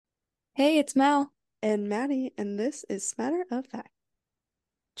Hey, it's Mal. And Maddie, and this is Smatter of Fact.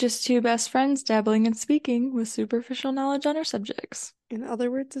 Just two best friends dabbling and speaking with superficial knowledge on our subjects. In other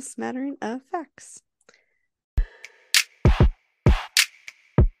words, a smattering of facts.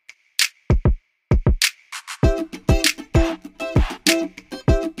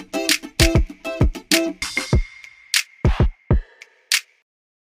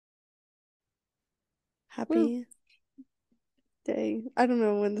 Woo. Happy day. I don't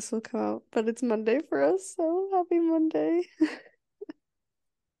know when this will come out, but it's Monday for us, so happy Monday.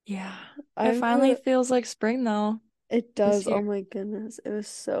 Yeah. It I'm finally feels like spring though it this does. year. Oh my goodness. It was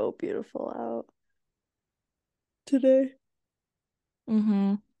so beautiful out today.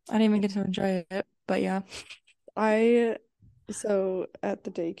 I didn't even get to enjoy it, but yeah. I so at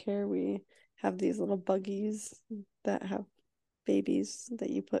the daycare we have these little buggies that have babies that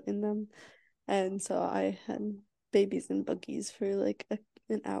you put in them. And so I had babies in buggies for like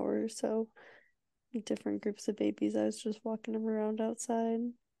an hour or so. Different groups of babies. I was just walking them around outside.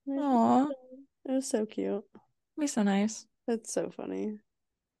 Aw, It was so cute. be so nice. It's so funny.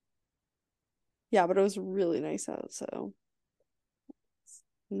 Yeah, but it was really nice out, so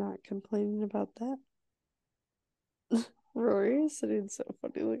not complaining about that. Rory is sitting so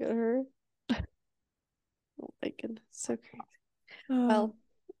funny. Look at her. Oh my goodness, so crazy. Oh, Well,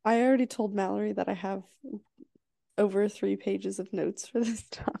 I already told Mallory that I have over 3 pages of notes for this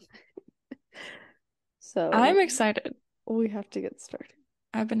topic. So I'm excited. we have to get started.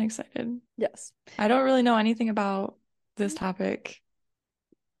 I've been excited. Yes. I don't really know anything about this topic,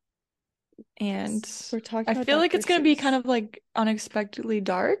 and We're talking I about feel like Dr. it's gonna be kind Seuss. of like unexpectedly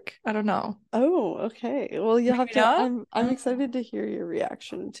dark. I don't know. Oh, okay. Well, you'll have Maybe to not? I'm excited to hear your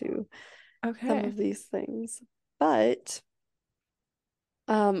reaction to some Okay. of these things. But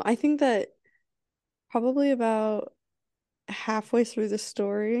I think that probably about halfway through the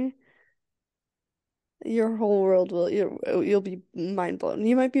story, your whole world will you'll be mind blown.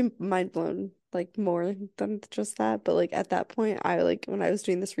 You might be mind blown like more than just that, but like at that point, I like when I was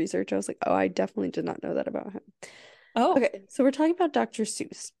doing this research, I was like, oh, I definitely did not know that about him. Oh. Okay, so we're talking about Dr.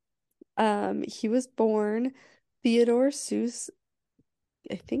 Seuss. He was born Theodore Seuss,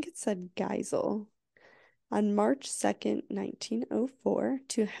 I think it said Geisel, on March 2nd, 1904,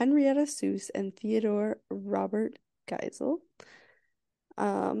 to Henrietta Seuss and Theodore Robert Geisel.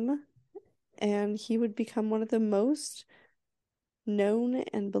 Um, and he would become one of the most known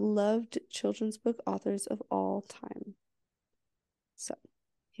and beloved children's book authors of all time. So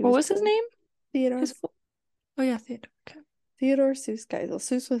he What was was his born name? Theodore His Oh yeah, Theodore. Okay. Theodore Seuss Geisel.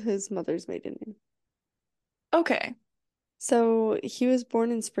 Seuss was his mother's maiden name. Okay. So he was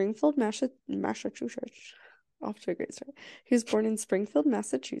born in Springfield, Massachusetts. Off to a great start. He was born in Springfield,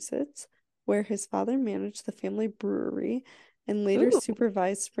 Massachusetts, where his father managed the family brewery and later Ooh,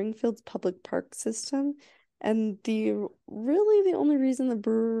 supervised Springfield's public park system. And the only reason the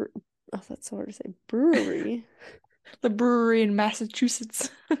brewer oh, that's so hard to say brewery. the brewery in Massachusetts.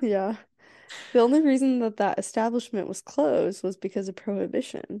 Yeah. The only reason that that establishment was closed was because of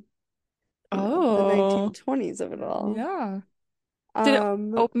prohibition, the Oh, 1920s of it all. yeah. Did it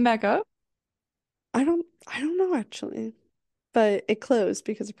Um, open back up? I don't know actually, but it closed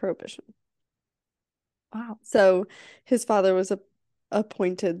because of prohibition. Wow. So his father was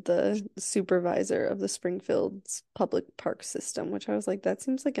appointed the supervisor of the Springfield's public park system, which I was like, that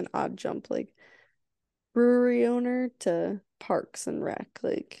seems like an odd jump, like brewery owner to parks and rec,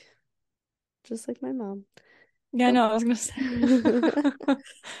 like just like my mom. Yeah, I But know. I was gonna say.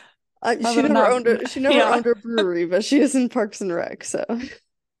 she Although never not, owned a she never yeah. owned a brewery, but she is in parks and rec, so.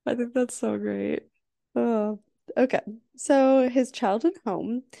 I think that's so great. Oh, okay. So his childhood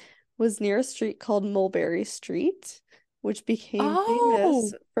home was near a street called Mulberry Street, which became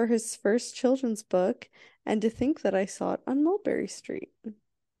famous Oh, for his first children's book, and to think that I saw it on Mulberry Street,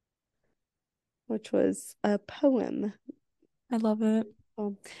 which was a poem. I love it.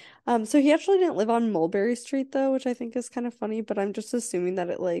 Um, so he actually didn't live on Mulberry Street though, which I think is kind of funny, but I'm just assuming that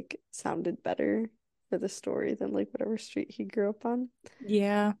it like sounded better for the story than like whatever street he grew up on.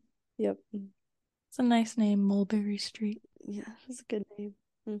 Yeah, Yep. it's a nice name, Mulberry Street. Yeah, it's a good name.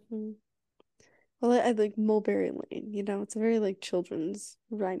 Well, I like Mulberry Lane, it's a very like children's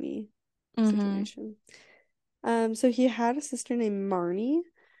rhymey Mm-hmm. situation. So he had a sister named Marnie,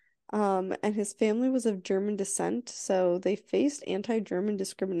 and his family was of German descent, so they faced anti-German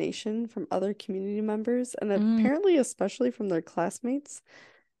discrimination from other community members and Mm, apparently especially from their classmates,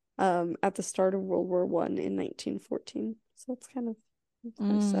 at the start of World War One in 1914. So it's kind of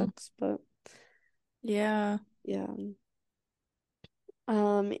mm. sucks, but Yeah. yeah.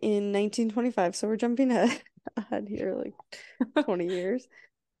 In 1925, so we're jumping ahead here like 20 years.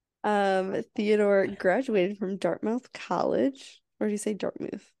 Theodore graduated from Dartmouth College. Or do you say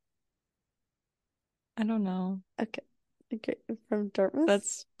Dartmouth? I don't know. Okay. Okay. From Dartmouth?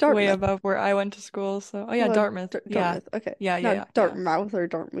 That's way Dartmouth. above where I went to school. So, oh yeah, Well, Dartmouth. Yeah. Dartmouth. Okay. Yeah, yeah, yeah, Not yeah. Dartmouth or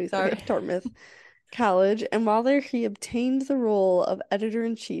Dartmouth. Okay. Sorry. Dartmouth College. And while there, he obtained the role of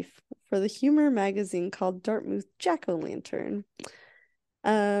editor-in-chief for the humor magazine called Dartmouth Jack-O-Lantern.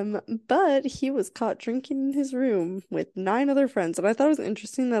 But he was caught drinking in his room with nine other friends. And I thought it was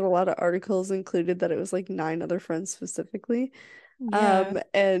interesting that a lot of articles included that it was like nine other friends specifically. Yeah.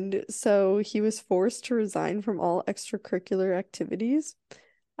 And so he was forced to resign from all extracurricular activities.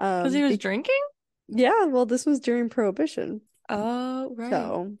 Because he was Be drinking? Yeah, well, this was during Prohibition. Oh, right.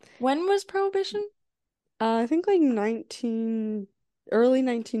 So, When was Prohibition? I think like 19 early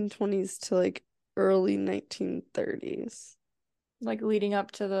 1920s to like early 1930s, Like leading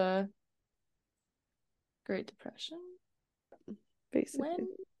up to the Great Depression? basically. When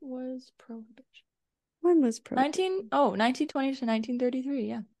was Prohibition? When was 19, Prohibition? oh, 1920 to 1933,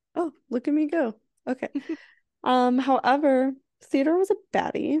 yeah. Oh, look at me go. Okay. However, Theodore was a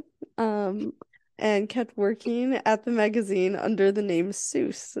baddie, um, and kept working at the magazine under the name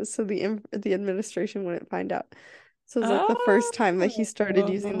Seuss, so the administration wouldn't find out. So it was like the first time that he started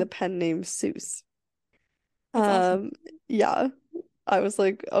using the Oh, pen name Seuss. that's awesome. Um, yeah, I was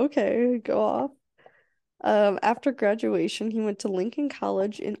like, okay, go off. After graduation, he went to Lincoln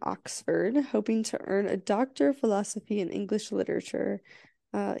College in Oxford, hoping to earn a doctor of philosophy in English literature.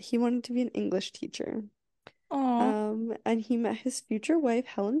 He wanted to be an English teacher. Oh, And he met his future wife,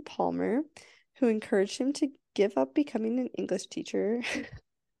 Helen Palmer, who encouraged him to give up becoming an English teacher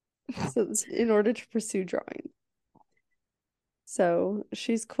so in order to pursue drawing. So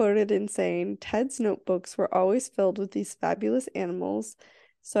she's quoted in saying, Ted's notebooks were always filled with these fabulous animals,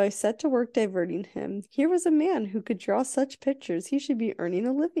 so I set to work diverting him. Here was a man who could draw such pictures. He should be earning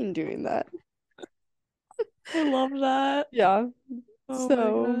a living doing that. I love that. Yeah. Oh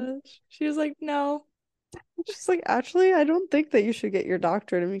my So gosh. She was like, no, she's like, actually, I don't think that you should get your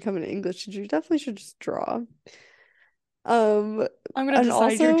doctorate and become an English teacher. You definitely should just draw. Um, I'm gonna and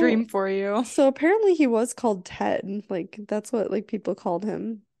decide your also, dream for you. so apparently he was called Ted. Like that's what like people called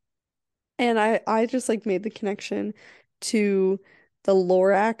him. And I just like made the connection to the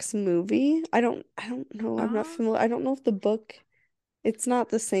Lorax movie. I don't know. I'm not Oh, familiar. I don't know if the book it's not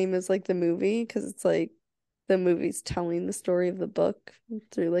the same as like the movie because it's like the movie's telling the story of the book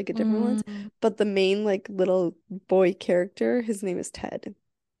through like a different lens. mm, But the main like little boy character, his name is Ted.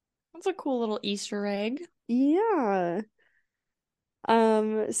 that's a cool little Easter egg. Yeah.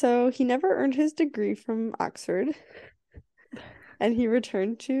 So he never earned his degree from Oxford, and he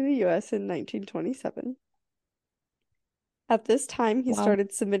returned to the US in 1927. At this time, he Wow.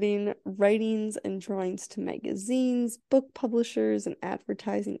 started submitting writings and drawings to magazines, book publishers, and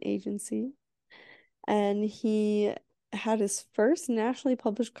advertising agency. And he had his first nationally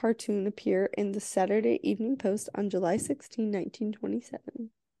published cartoon appear in the Saturday Evening Post on July 16,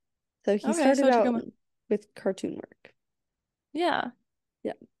 1927. So he Okay, so started it took out him. with cartoon work. Yeah.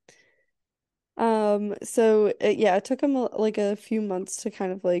 Yeah. Yeah, it took him like a few months to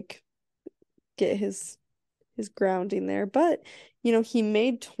kind of like get his grounding there, but he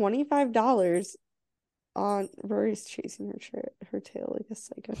made $25 on Rory's chasing her tail like a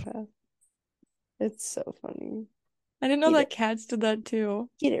psychopath. It's so funny. I didn't know Get that it. cats did that too.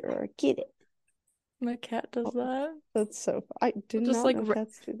 Get it, Rory. Get it. My cat does Oh, that. that's so I did Just not like know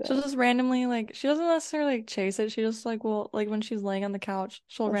cats do she'll that. just randomly like she doesn't necessarily like chase it. She just like will like when she's laying on the couch,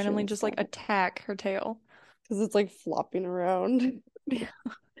 she'll Oh, she randomly won't just like stop it. attack her tail. Because it's like flopping around.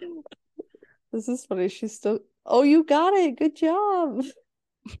 This is funny. She's still Oh, you got it. Good job.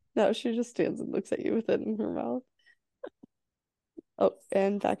 No, she just stands and looks at you with it in her mouth. Oh,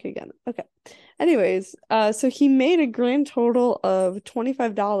 and back again. Okay. Anyways, so he made a grand total of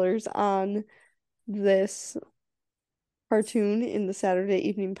 $25 on this cartoon in the Saturday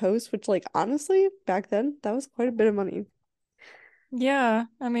Evening Post, which like honestly, back then, that was quite a bit of money. Yeah,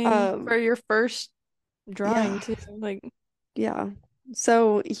 I mean, Um, for your first drawing yeah, too. Like, yeah.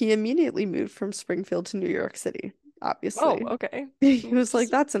 So he immediately moved from Springfield to New York City, oh, obviously. okay. He was like,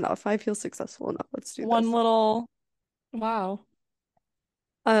 Just that's enough. I feel successful enough. Let's do one this. little wow.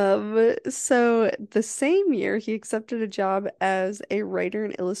 So the same year he accepted a job as a writer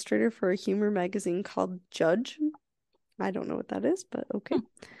and illustrator for a humor magazine called Judge. I don't know what that is, but okay. Hmm,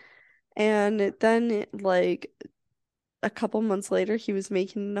 And then like a couple months later, he was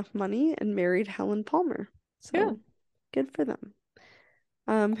making enough money and married Helen Palmer. good. So good for them.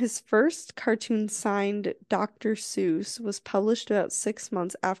 His first cartoon signed Dr. Seuss was published about 6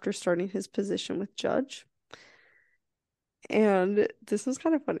 months after starting his position with Judge. And this was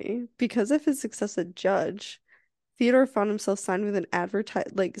kind of funny. Because of his success as judge, Theodore found himself signed with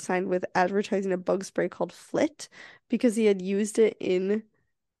advertising a bug spray called Flit because he had used it in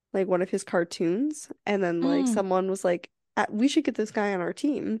like one of his cartoons. And then like Mm, someone was like, We should get this guy on our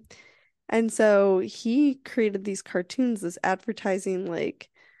team." And so he created these cartoons, this advertising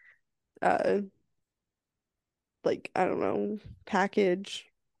uh like I don't know, package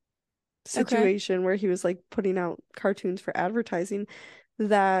okay. situation where he was like putting out cartoons for advertising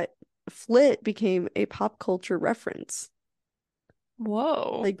that Flit became a pop culture reference.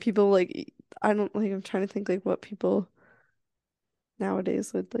 Whoa. Like people like I don't like I'm trying to think like what people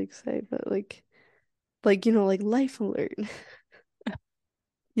nowadays would like say, but like like life alert.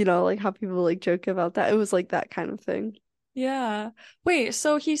 Like how people like joke about that. It was like that kind of thing. Yeah. Wait,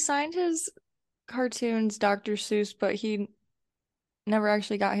 so he signed his cartoons Dr. Seuss, but he never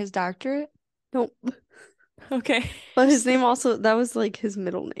actually got his doctorate? Nope. Okay. But his Just name like, also that was like his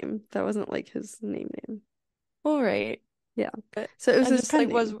middle name. That wasn't like his name. all right. Yeah. But So it was I his just pen like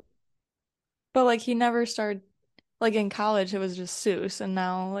name. but like he never started, like in college, it was just Seuss, and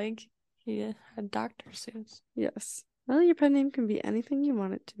now like he had Dr. Seuss. Yes. Well, your pen name can be anything you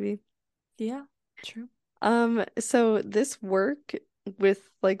want it to be. Yeah, true. So this work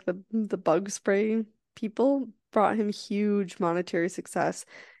with like the bug spray people brought him huge monetary success,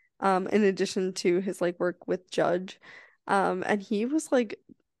 in addition to his like work with Judge. And he was like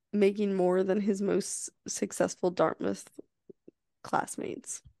making more than his most successful Dartmouth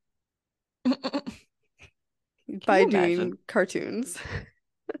classmates Can by you imagine? doing cartoons.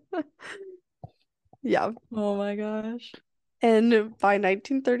 Yeah. Oh my gosh. And by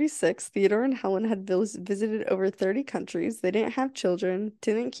 1936, Theodore and Helen had visited over 30 countries. They didn't have children,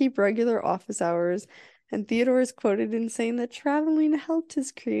 didn't keep regular office hours, and Theodore is quoted in saying that traveling helped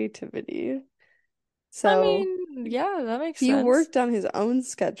his creativity. I So mean, yeah, that makes he sense. worked on his own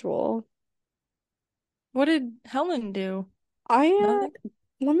schedule. What did Helen do? I Nothing?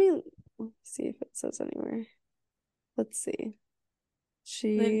 let me see if it says anywhere. Let's see.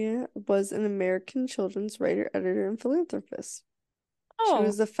 They, She was an American children's writer, editor, and philanthropist. She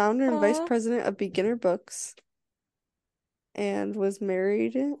was oh, the founder and vice uh, president of Beginner Books and was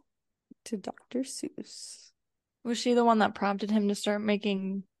married to Dr. Seuss. was she the one that prompted him to start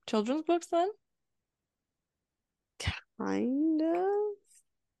making children's books then? Kind of.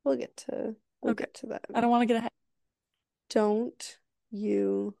 We'll get to we'll Okay. get to that. I don't want to get Don't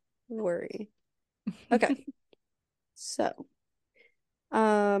you worry. Okay.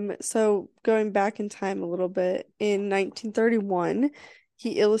 ahead. So going back in time a little bit, in 1931,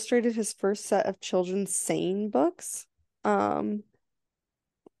 he illustrated his first set of children's saying books. Um,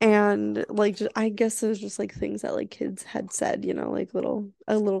 and like I guess it was just like things that like kids had said, like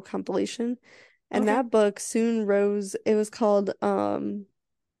a little compilation. And Okay. that book soon rose, it was called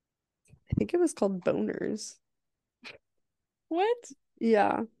I think it was called Boners. What?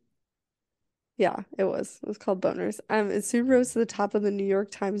 Yeah. Yeah, it was. It was called Boners. It soon rose to the top of the New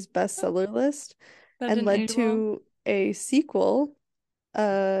York Times Oh, bestseller list that and didn't led age well. to a sequel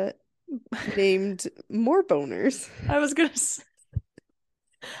uh named More Boners I was gonna,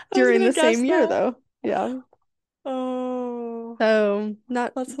 I was during gonna the guess same year that. though. Yeah. Oh, So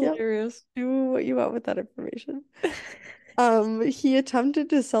not that's yep. hilarious. Do what you want with that information. He attempted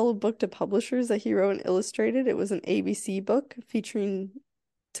to sell a book to publishers that he wrote and illustrated. It was an ABC book featuring,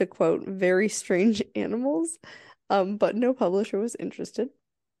 to quote, very strange animals. But no publisher was interested.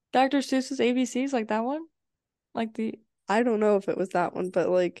 Dr. Seuss's ABCs like that one? Like the I don't know if it was that one, but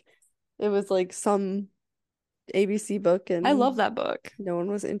like it was like some ABC book I love and that book. no one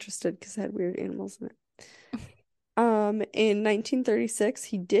was interested because it had weird animals in it. In 1936,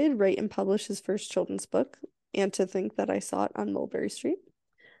 he did write and publish his first children's book, And to Think That I Saw It on Mulberry Street.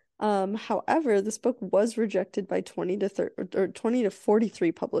 However, this book was rejected by 20 to 30, or 20 to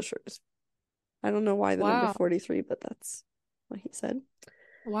 43 publishers. I don't know why the number Wow. 43, but that's what he said.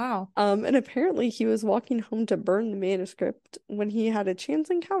 Wow. And apparently he was walking home to burn the manuscript when he had a chance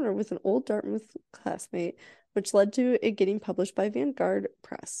encounter with an old Dartmouth classmate, which led to it getting published by Vanguard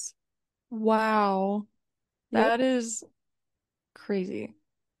Press. Wow. Yep. That is crazy.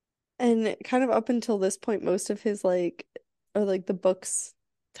 And kind of up until this point, most of his or like the books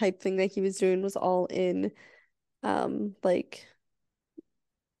type thing that he was doing was all in like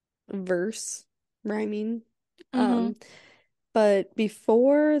verse rhyming. Mm-hmm. Um, but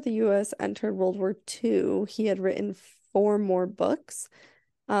before the US entered World War II, he had written four more books,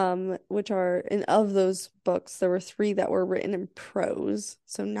 which are, and of those books, there were three that were written in prose,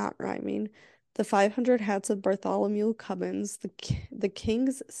 so not rhyming. The 500 Hats of Bartholomew Cubbins, the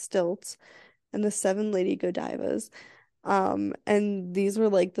King's Stilts, and the Seven Lady Godivas. And these were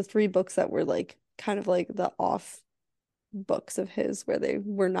like the three books that were like kind of like the off books of his where they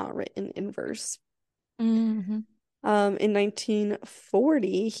were not written in verse. Hmm. In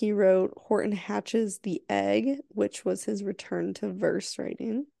 1940, he wrote Horton Hatch's The Egg, which was his return to verse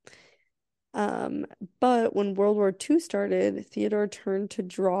writing. Um, but when World War II started, Theodore turned to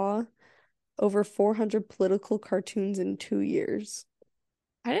draw over 400 political cartoons in 2 years.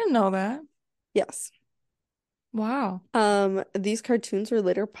 I didn't know that. Yes. Wow. These cartoons were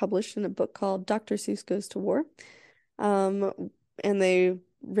later published in a book called Dr. Seuss Goes to War. And they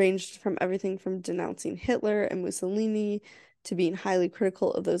ranged from everything from denouncing Hitler and Mussolini to being highly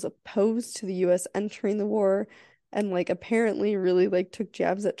critical of those opposed to the US entering the war and like apparently really like took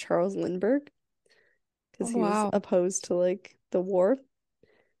jabs at Charles Lindbergh Oh, because he was wow. opposed to like the war.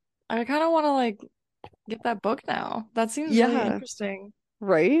 I kind of want to like get that book now. That seems really Yeah, interesting.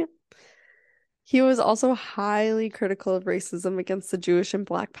 right? He was also highly critical of racism against the Jewish and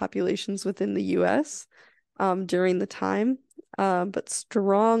Black populations within the US during the time, but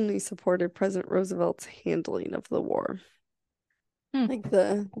strongly supported President Roosevelt's handling of the war. Hmm. Like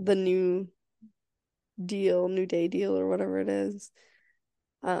the New Day deal or whatever it is,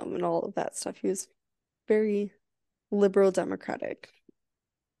 and all of that stuff. He was very liberal democratic.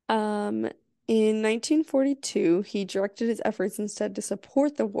 Um, in 1942, he directed his efforts instead to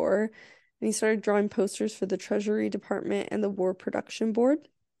support the war, and he started drawing posters for the Treasury Department and the War Production Board.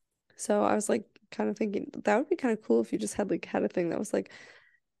 So I was like kind of thinking that would be kind of cool if you just had a thing that was like,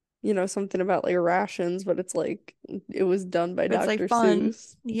 something about like rations, but it's like it was done by But it's like Dr. fun.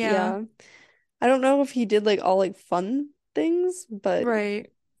 Seuss. Yeah. Yeah. I don't know if he did like all like fun things, but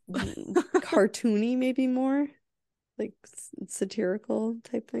Right. cartoony maybe more, like satirical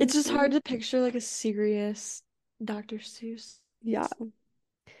type It's things just hard maybe. to picture like a serious Dr. Seuss. Yeah.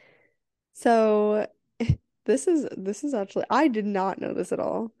 So this is actually I did not know this at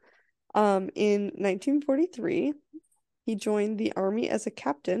all. In 1943, he joined the Army as a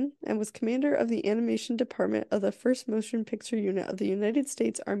captain and was commander of the animation department of the 1st Motion Picture Unit of the United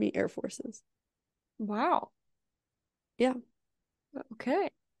States Army Air Forces. Wow. Yeah. Okay.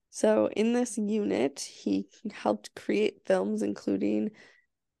 So in this unit, he helped create films including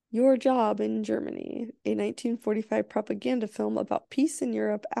Your Job in Germany, a 1945 propaganda film about peace in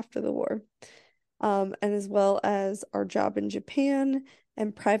Europe after the war, and as well as Our Job in Japan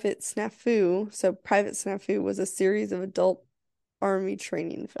and Private Snafu. So Private Snafu was a series of adult army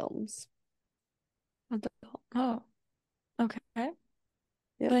training films. Adult. Oh, okay. Yep.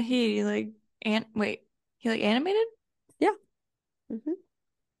 But he like he like animated? Yeah. Hmm.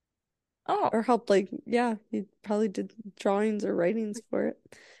 Oh. Or helped like, yeah, he probably did drawings or writings for it.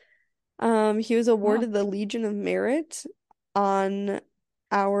 He was Wow. awarded the Legion of Merit on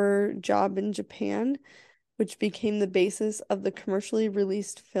Our Job in Japan, which became the basis of the commercially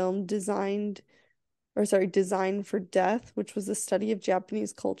released film Designed for Death, which was a study of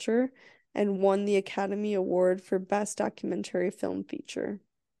Japanese culture and won the Academy Award for Best Documentary Film Feature.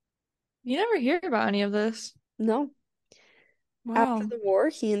 You never hear about any of this. No. After Wow. the war,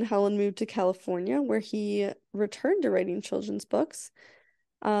 he and Helen moved to California, where he returned to writing children's books.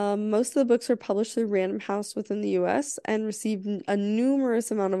 Most of the books were published through Random House within the US and received a numerous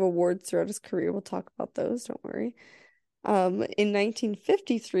amount of awards throughout his career. We'll talk about those, don't worry. In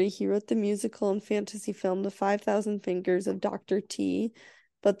 1953, he wrote the musical and fantasy film The 5,000 Fingers of Dr. T,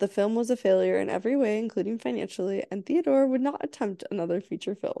 but the film was a failure in every way, including financially, and Theodore would not attempt another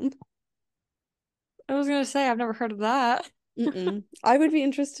feature film. I was gonna say I've never heard of that. Mm-mm. I would be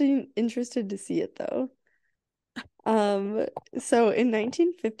interested to see it though. Um, so in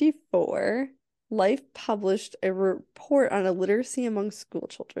 1954, Life published a report on illiteracy among school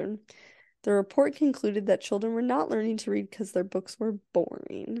children. The report concluded that children were not learning to read because their books were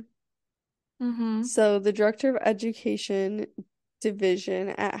boring. Mm-hmm. So the director of education division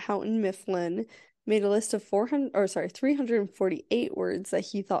at Houghton Mifflin made a list of 348 words that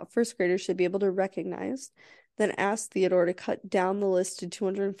he thought first graders should be able to recognize, then asked Theodore to cut down the list to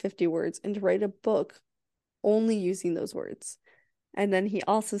 250 words and to write a book only using those words. And then he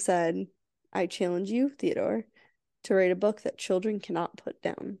also said, I challenge you, Theodore, to write a book that children cannot put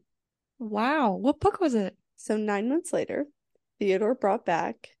down. Wow. What book was it? So 9 months later, Theodore brought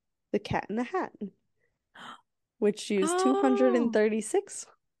back The Cat in the Hat, which used Oh. 236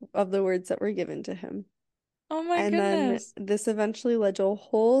 of the words that were given to him. Oh my And then goodness. this eventually led to a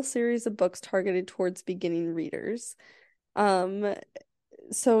whole series of books targeted towards beginning readers. Um,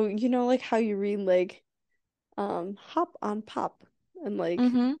 so like how you read like Hop on Pop and like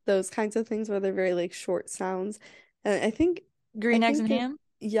Mm-hmm. those kinds of things where they're very like short sounds. And I think I Green eggs think and that ham?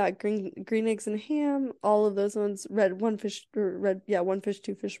 yeah, green eggs and ham, all of those ones, red one fish or red, yeah, one fish,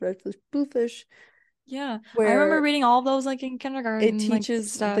 two fish, red fish, blue fish, Yeah. I remember where reading all of those like in it kindergarten, like teaches the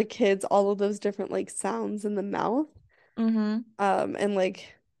stuff. kids all of those different like sounds in the mouth. Mm-hmm. And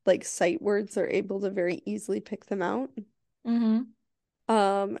like sight words are able to very easily pick them out. Mm-hmm.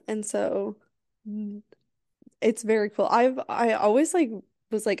 And so it's very cool. I always like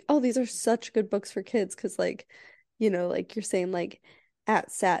was like, oh, these are such good books for kids because like, like you're saying like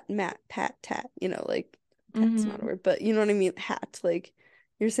at sat mat pat tat, like tat's not a Mm-hmm. word, but you know what I mean, hat. Like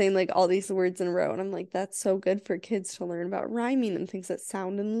you're saying like all these words in a row, and I'm like, that's so good for kids to learn about rhyming and things that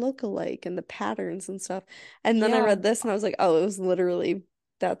sound and look alike and the patterns and stuff. And then I Yeah. read this and I was like, oh,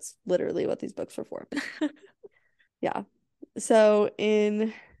 that's literally what these books were for. Yeah. So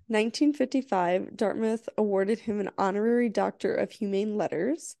in 1955, Dartmouth awarded him an honorary Doctor of Humane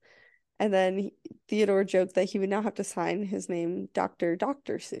Letters, and then Theodore joked that he would now have to sign his name Dr.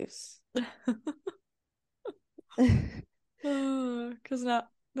 Seuss. 'Cause not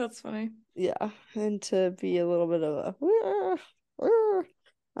that's funny. Yeah, and to be a little bit of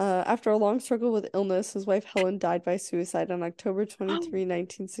after a long struggle with illness, his wife Helen died by suicide on October 23,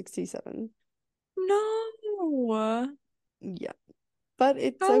 1967. No. Yeah, but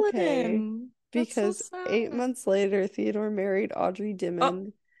it's okay Helen. That's so because 8 months sad. later, Theodore married Audrey Oh,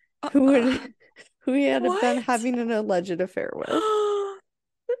 Dimmond, uh, who uh, would who he had been what? having an alleged affair with.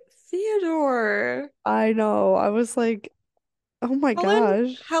 Theodore. I know. I was like, oh my Helen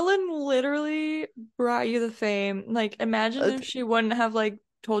gosh. Helen literally brought you the fame. Like, imagine Uh, if she wouldn't have like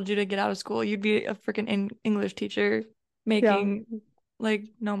told you to get out of school. You'd be a freaking English teacher yeah. making like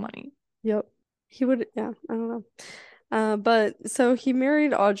no money. Yep. He would, yeah, I don't know. But so he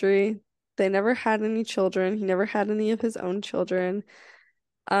married Audrey. They never had any children. He never had any of his own children.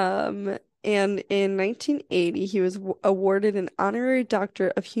 And in 1980, he was awarded an honorary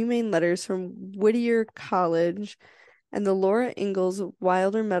Doctor of Humane Letters from Whittier College and the Laura Ingalls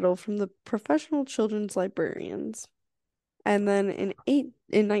Wilder Medal from the Professional Children's Librarians. And then in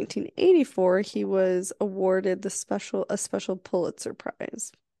 1984, he was awarded a special Pulitzer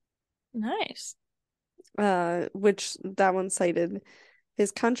Prize, Nice. which that one cited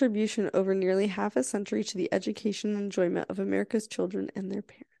his contribution over nearly half a century to the education and enjoyment of America's children and their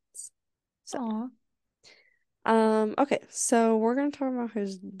parents. So, Aw. okay, so we're gonna talk about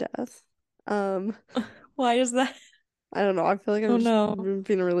his death. Um, Why is that? I don't know. I feel like I'm Oh just no.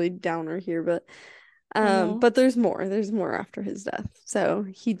 being a really downer here, but Oh no. but there's more. There's more after his death. So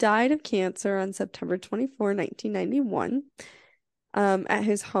he died of cancer on September 24, 1991, at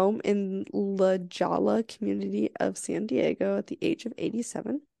his home in La Jolla community of San Diego at the age of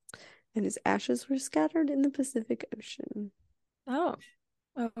 87, and his ashes were scattered in the Pacific Ocean. Oh.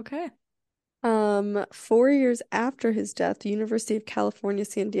 Okay. 4 years after his death, the University of California,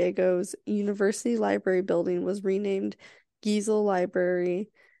 San Diego's University Library building was renamed Giesel Library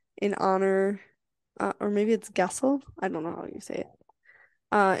in honor, or maybe it's Gessel. I don't know how you say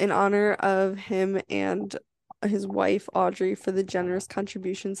it. In honor of him and his wife Audrey for the generous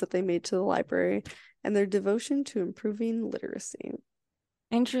contributions that they made to the library and their devotion to improving literacy.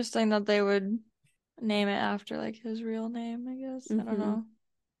 Interesting that they would name it after like his real name, I guess. I don't Mm-hmm. know.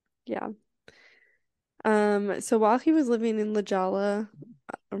 Yeah. So while he was living in La Jolla,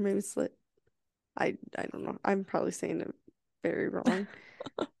 or maybe it's I don't know. I'm probably saying it very wrong.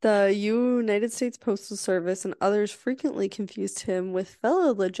 The United States Postal Service and others frequently confused him with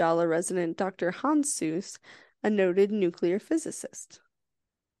fellow La Jolla resident Dr. Hans Seuss, a noted nuclear physicist.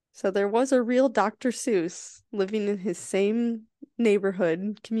 So there was a real Dr. Seuss living in his same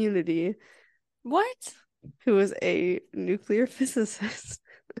neighborhood community What? who was a nuclear physicist.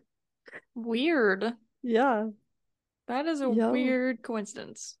 Weird. Yeah. That is a Yep. weird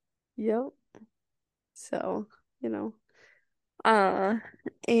coincidence. Yep. So, you know. Uh,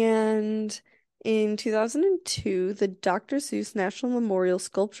 and in 2002, the Dr. Seuss National Memorial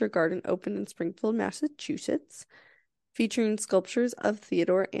Sculpture Garden opened in Springfield, Massachusetts, featuring sculptures of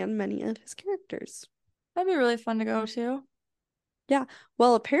Theodore and many of his characters. That'd be really fun to go to. Yeah,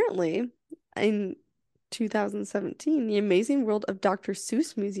 well, apparently in 2017, the Amazing World of Dr.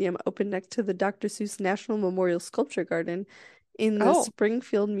 Seuss Museum opened next to the Dr. Seuss National Memorial Sculpture Garden in the Oh,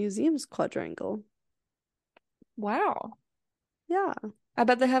 Springfield Museum's quadrangle. wow. Yeah, I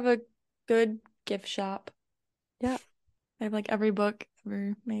bet they have a good gift shop. yeah, They have like every book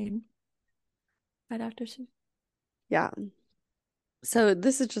ever made by Dr. Seuss. yeah. So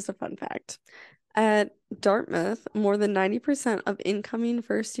this is just a fun fact. At Dartmouth, more than 90% of incoming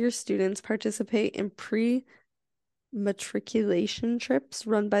first year students participate in pre-matriculation trips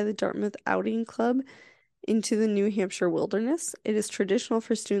run by the Dartmouth Outing Club, into the New Hampshire wilderness. It is traditional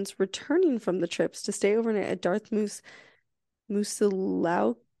for students returning from the trips to stay overnight at Darth Moose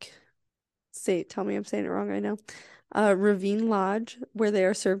Moosilauke. Tell me I'm saying it wrong, I know. Ravine Lodge, where they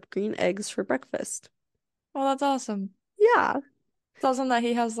are served green eggs for breakfast. Well, that's awesome. Yeah, It's awesome that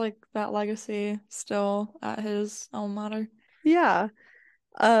he has like that legacy still at his alma mater. yeah.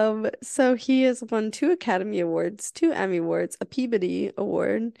 So he has won 2 Academy Awards, 2 Emmy Awards, a Peabody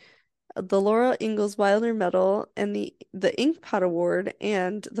Award, the Laura Ingalls Wilder Medal, and the Inkpot Award,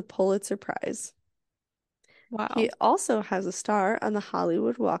 and the Pulitzer Prize. He Wow. also has a star on the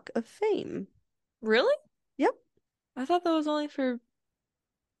Hollywood Walk of Fame. Really? Yep, I thought that was only for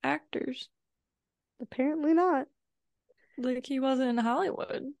actors. apparently not. Like he wasn't in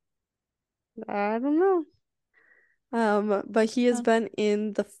Hollywood. I don't know. But he has Huh. been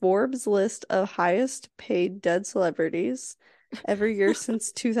in the Forbes list of highest paid dead celebrities every year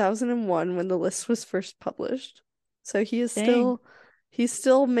since 2001 when the list was first published. So Dang. he's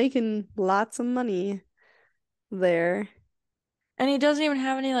still making lots of money there. And he doesn't even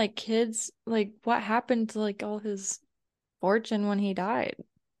have any like kids. Like what happened to like all his fortune when he died?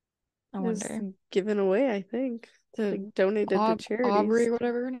 I Is wonder. given away, I think. To Like donated to Aubrey, charities.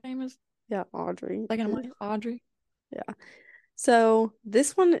 whatever her name is. Yeah, Audrey. Second in line, Audrey. Yeah. So this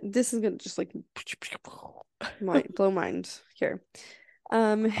is gonna just like might blow mind here.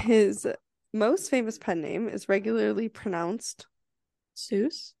 His most famous pen name is regularly pronounced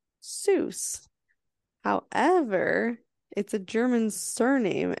Seuss? Seuss. However, it's a German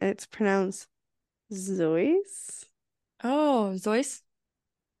surname and it's pronounced Seuss. Oh, Zeus?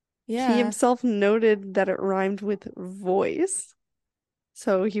 He Yeah. himself noted that it rhymed with voice,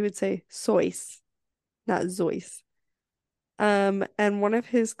 so he would say Seuss, not Zeus. And one of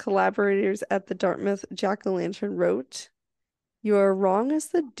his collaborators at the Dartmouth Jack-o'-lantern wrote, "You are wrong as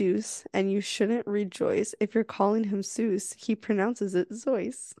the deuce, and you shouldn't rejoice. If you're calling him Seuss, he pronounces it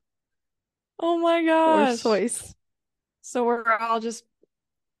Zeus Oh my or gosh. Sois." So we're all just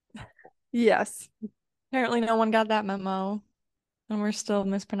Yes. apparently no one got that memo, and we're still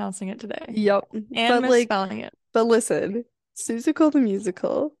mispronouncing it today Yep. and But like, misspelling it. but listen, Seussical the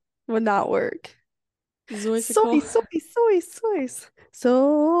musical would not work. Soy, Zoisicle. soy, soy, soy.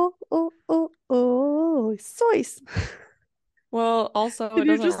 So, sois. Well, also it Can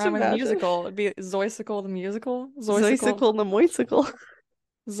you doesn't just rhyme with imagine? musical. It'd be Zoisicle the musical. Zoisicle, Zoisicle the moisicle.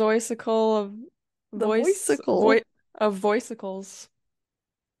 Zoisicle of The voice moisicle. of voicicles.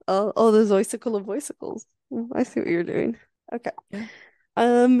 Oh, the zoisicle of voicicles. I see what you're doing. Okay.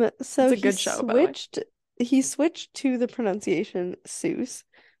 Yeah, it's So a good show, by the way. he switched to the pronunciation Seuss,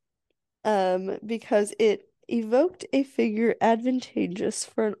 because it evoked a figure advantageous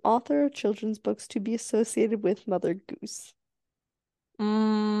for an author of children's books to be associated with Mother Goose.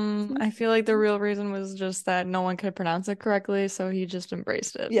 I feel like the real reason was just that no one could pronounce it correctly, so he just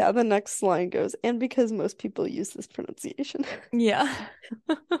embraced it. Yeah, the next line goes, and because most people use this pronunciation. Yeah.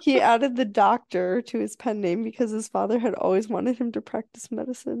 He added the doctor to his pen name because his father had always wanted him to practice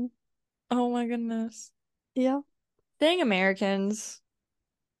medicine. Oh my goodness. Yeah, Dang Americans.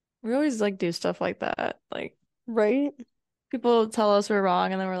 We always like do stuff like that. Like right? people tell us we're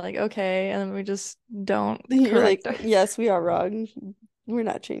wrong and then we're like, okay, and then we just don't You're like, correct it. yes, we are wrong. We're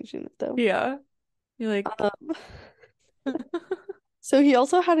not changing it though. Yeah. You're like, Um, so he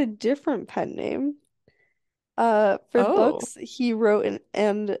also had a different pen name. For oh. books he wrote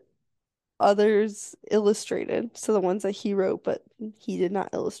and others illustrated. So the ones that he wrote, but he did not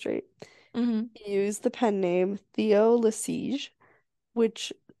illustrate. Hmm. He used the pen name Theo Lesage,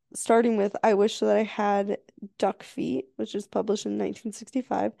 which starting with I Wish That I Had Duck Feet, which was published in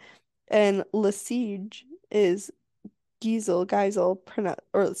 1965, and Lesage is Geisel,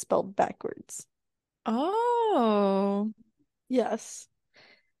 or spelled backwards. Oh. Yes.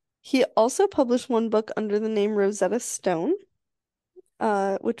 He also published one book under the name Rosetta Stone,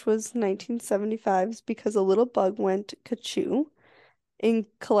 which was 1975's Because a Little Bug Went Cuckoo, in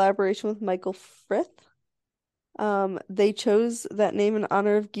collaboration with Michael Frith. They chose that name in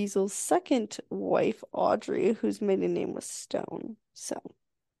honor of Giesel's second wife, Audrey, whose maiden name was Stone. So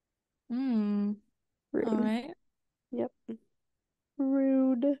Hmm. All rude. right. Yep.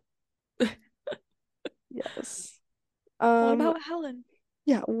 Rude. Yes. What Um, about Helen?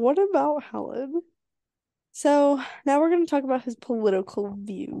 yeah, what about Helen? So now we're going to talk about his political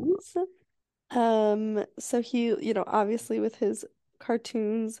views. So obviously with his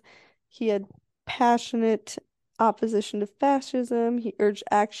cartoons, he had passionate opposition to fascism. He urged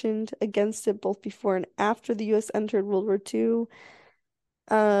action against it both before and after the US entered World War II.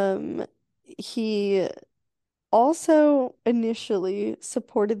 Um, he also initially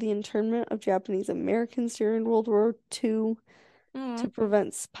supported the internment of Japanese Americans during World War II to Mm,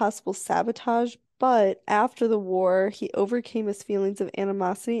 prevent possible sabotage, but after the war, he overcame his feelings of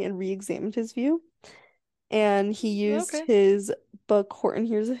animosity and re-examined his view. And he used okay. his book Horton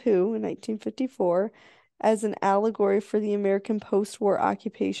Hears a Who in 1954 as an allegory for the American post-war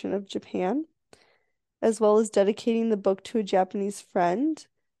occupation of Japan, as well as dedicating the book to a Japanese friend.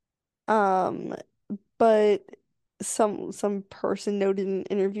 Um, but some person noted in an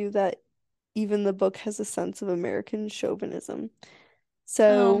interview that even the book has a sense of American chauvinism. So,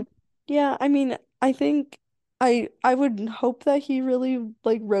 Oh, yeah, I mean, I think I would hope that he really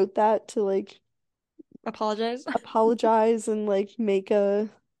like wrote that to like apologize. apologize and like make a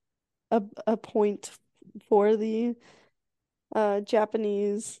point for the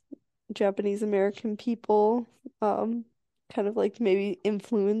Japanese American people, um kind of like maybe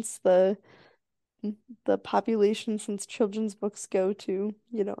influence the population since children's books go to,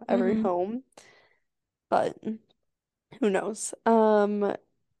 every Hmm. home. But who knows?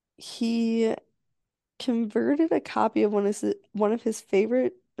 He converted a copy of one of his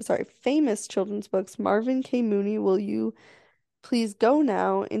famous children's books, Marvin K. Mooney, Will You Please Go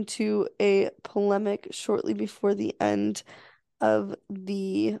Now, into a polemic shortly before the end of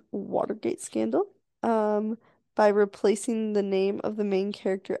the Watergate scandal, by replacing the name of the main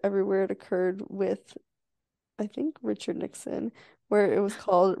character everywhere it occurred with, I think, Richard Nixon, where it was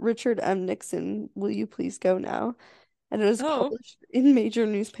called Richard M. Nixon, Will You Please Go Now? And it was Oh, published in major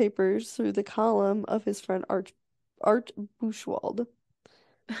newspapers through the column of his friend Art Buchwald.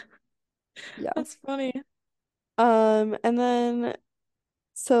 Yeah. that's funny. And then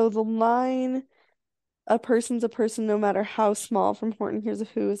so the line "a person's a person no matter how small" from Horton Hears a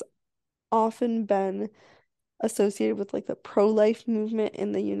Who has often been associated with like the pro-life movement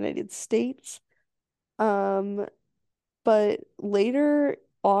in the United States. Um, but later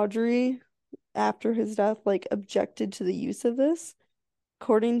Audrey, after his death, like objected to the use of this.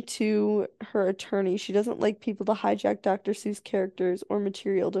 According to her attorney, she doesn't like people to hijack Dr. Seuss characters or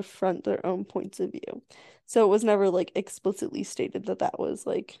material to front their own points of view. So it was never like explicitly stated that that was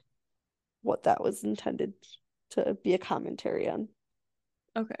like what that was intended to be a commentary on.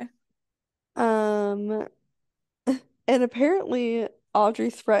 Okay. Um, and apparently Audrey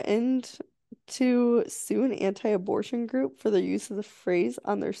threatened to sue an anti-abortion group for their use of the phrase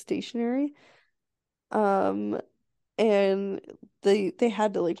on their stationery. Um, and they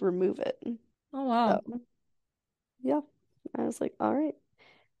had to like remove it. Oh, wow. So yeah, I was like, all right.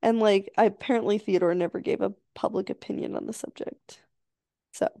 And like, apparently Theodore never gave a public opinion on the subject.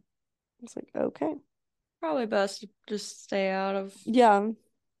 So I was like, okay. Probably best to just stay out of. Yeah,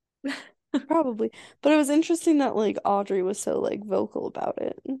 probably. But it was interesting that like Audrey was so like vocal about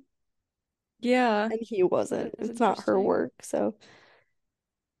it Yeah, and he wasn't. that is It's not her interesting. work, so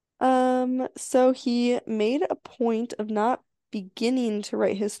so he made a point of not beginning to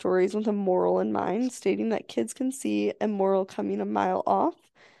write his stories with a moral in mind, stating that kids can see a moral coming a mile off.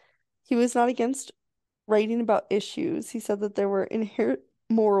 He was not against writing about issues. He said that there were inherent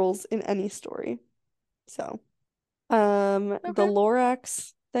morals in any story. So, the Okay.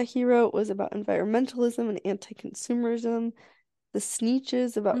 Lorax that he wrote was about environmentalism and anti-consumerism. The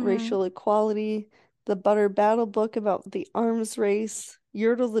Sneetches about Hmm. racial equality. The Butter Battle Book about the arms race.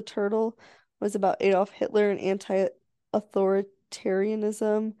 Yertle the Turtle was about Adolf Hitler and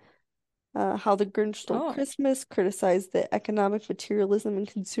anti-authoritarianism. How the Grinch Stole Oh, Christmas criticized the economic materialism and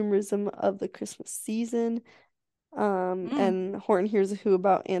consumerism of the Christmas season. mm. And Horton Hears a Who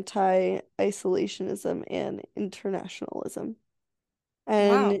about anti-isolationism and internationalism.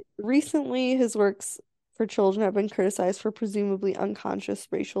 Wow. And recently, his works for children have been criticized for presumably unconscious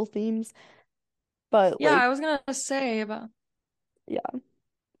racial themes. But Yeah, like, I was gonna say about. yeah,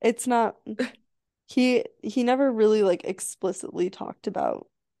 it's not he never really like explicitly talked about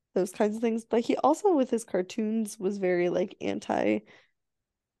those kinds of things, but he also with his cartoons was very like anti-racism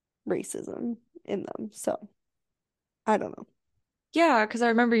in them. So I don't know. Yeah, because I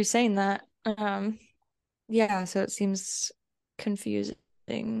remember you saying that. Yeah, so it seems confusing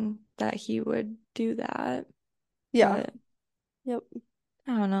that he would do that, Yeah. but Yep.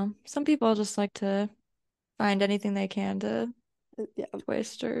 I don't know. Some people just like to find anything they can to Yeah.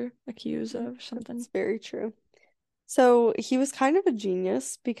 twist or accuse of That's something. very true. So he was kind of a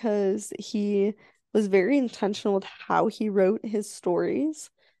genius because he was very intentional with how he wrote his stories,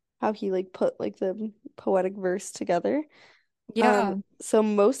 how he like put like the poetic verse together. Yeah. So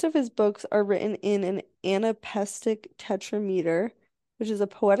most of his books are written in an anapestic tetrameter, which is a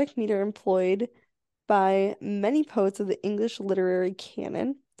poetic meter employed by many poets of the English literary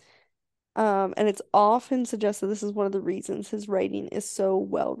canon. And it's often suggested this is one of the reasons his writing is so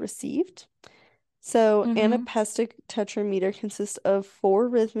well received. So, Mm-hmm. anapestic tetrameter consists of four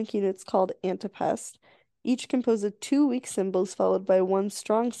rhythmic units called antipest, each composed of two weak symbols followed by one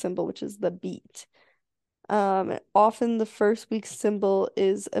strong symbol, which is the beat. Often the first weak symbol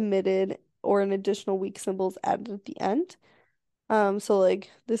is omitted or an additional weak symbol is added at the end. So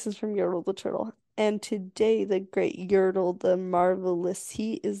like this is from Yertle the Turtle. And today the great Yertle the marvelous,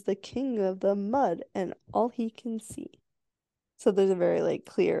 he is the king of the mud and all he can see. So there's a very like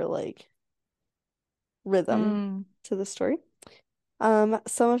clear like rhythm Mm. to the story.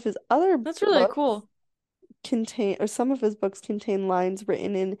 Some of his other That's really books cool. some of his books contain lines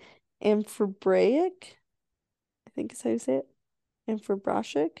written in amphibraic, I think is how you say it,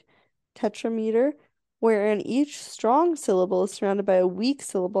 amphibrashic tetrameter, wherein each strong syllable is surrounded by a weak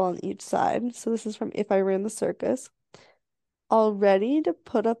syllable on each side. So this is from If I Ran the Circus. All ready to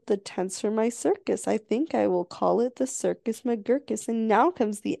put up the tents for my circus. I think I will call it the Circus McGurkus. And now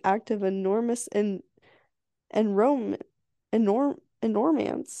comes the act of enormous and Rome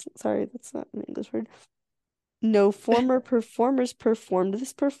enormance. Sorry, that's not an English word. No former performers performed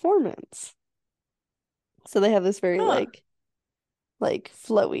this performance. So they have this very Huh. like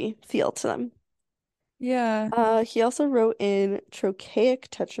flowy feel to them. Yeah. He also wrote in trochaic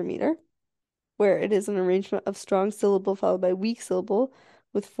tetrameter, where it is an arrangement of strong syllable followed by weak syllable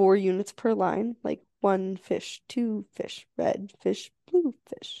with four units per line, like one fish, two fish, red fish, blue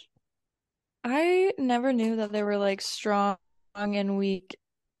fish. I never knew that there were like strong and weak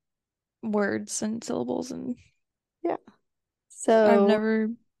words and syllables, and Yeah. I've So never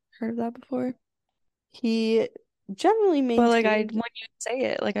heard of that before. he generally But like I maintained, when you say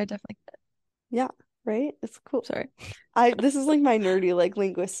it, like I definitely get it. yeah, right? It's cool. Sorry. This is like my nerdy like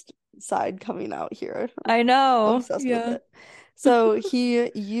linguist side coming out here. I'm I know. obsessed with Yeah. it. So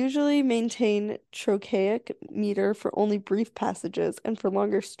he usually maintained trochaic meter for only brief passages and for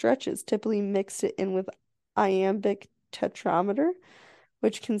longer stretches, typically mixed it in with iambic tetrameter,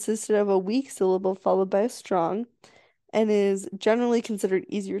 which consisted of a weak syllable followed by a strong and is generally considered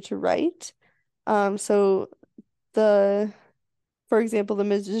easier to write. So the for example, the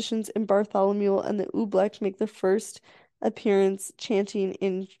musicians in Bartholomew and the Oobleck make their first appearance chanting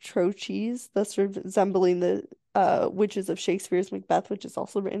in trochees, thus resembling the witches of Shakespeare's Macbeth, which is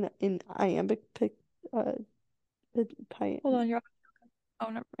also written in iambic uh, Hold on, your oh,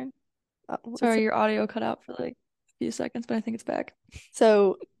 never mind. what's Sorry, your audio cut out for like a few seconds, but I think it's back.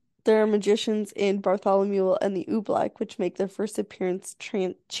 so there are magicians in Bartholomew and the Oobleck, which make their first appearance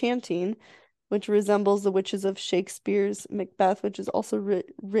chanting, which resembles the witches of Shakespeare's Macbeth, which is also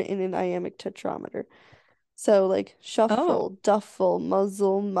written in iambic tetrameter. So like Oh, shuffle, duffle,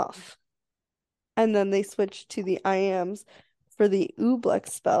 muzzle, muff. And then they switch to the iams for the oobleck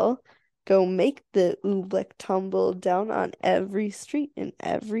spell. Go make the oobleck tumble down on every street in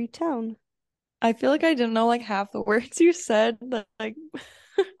every town. I feel like I didn't know like half the words you said, like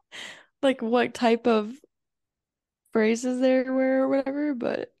like what type of phrases there were or whatever,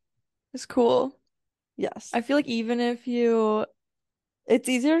 but it's cool. Yes. I feel like even if you, It's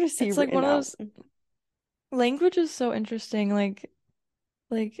easier to see it's like one written of out. those language is so interesting.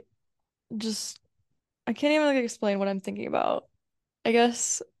 Like just I can't even like explain what I'm thinking about. I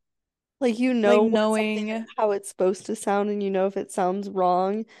guess Like you like know what something knowing, how it's supposed to sound and you know if it sounds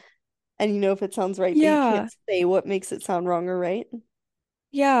wrong and you know if it sounds right, but you can't yeah, say what makes it sound wrong or right.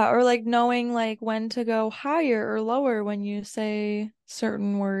 yeah, or like knowing like when to go higher or lower when you say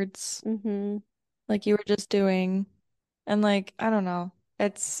certain words, Mm-hmm. like you were just doing, and like I don't know,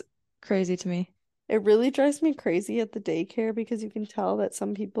 it's crazy to me. It really drives me crazy at the daycare because you can tell that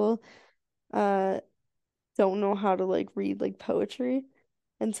some people uh don't know how to like read like poetry.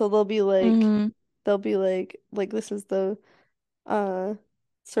 And so Mm-hmm. they'll be like this is the uh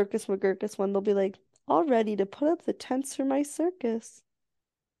Circus McGurkus one. They'll be like, all ready to put up the tents for my circus.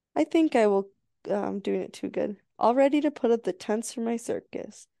 I think I will doing it too good. All ready to put up the tents for my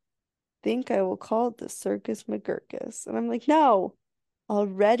circus. Think I will call it the Circus McGurkus. And I'm like, no. All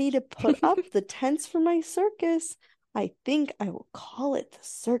ready to put up the tents for my circus. I think I will call it the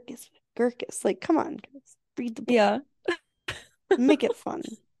Circus McGurkus. Like, come on, guys. Read the book. Yeah, Make it fun.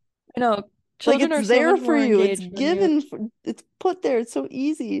 I know. Like Children it's are so there much for more you. It's engaged when you, given for, it's put there. It's so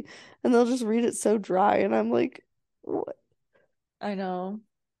easy. And they'll just read it so dry. And I'm like, what? I know.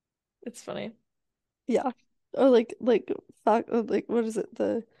 It's funny. Yeah. Or fuck like what is it?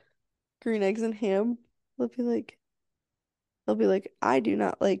 The green eggs and ham. They'll be like I do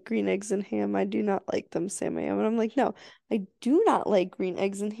not like green eggs and ham. I do not like them, Sam I am. And I'm like, no, I do not like green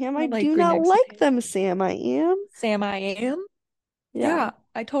eggs and ham. I I like do green not eggs and like ham. them, Sam I am. Sam, I am. Yeah. Yeah.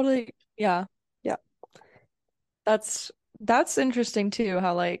 I totally, yeah. Yeah. That's that's interesting too,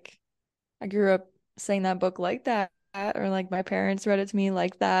 how like I grew up saying that book like that, or like my parents read it to me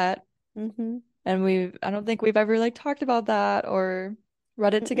like that. Mm-hmm. And I don't think we've ever like talked about that or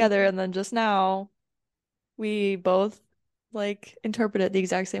read it together. Mm-mm. And then just now we both like interpret it the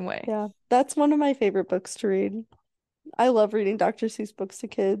exact same way. Yeah. That's one of my favorite books to read. I love reading Dr. Seuss books to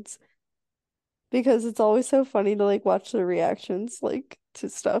kids because it's always so funny to like watch their reactions like to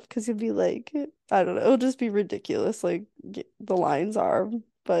stuff because you'd be like, I don't know, it'll just be ridiculous like the lines are,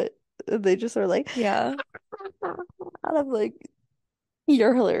 but they just are like, Yeah. and I'm like,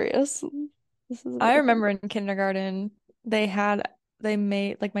 you're hilarious. This is I amazing. remember in kindergarten, they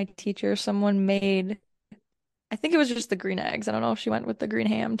made, like my teacher, someone made, I think it was just the green eggs. I don't know if she went with the green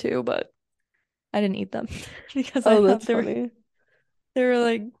ham too, but I didn't eat them because I Oh, that's thought funny. they were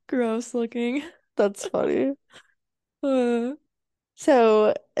like gross looking. That's funny. Uh,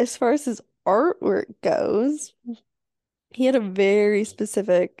 So, as far as his artwork goes, he had a very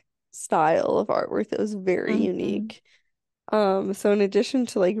specific style of artwork that was very mhm. unique. So in addition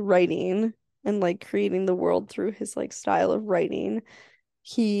to like writing and like creating the world through his like style of writing,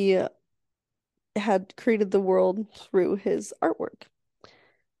 he had created the world through his artwork.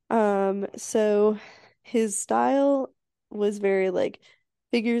 So his style was very like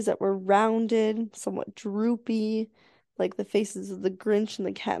figures that were rounded, somewhat droopy, like the faces of the Grinch and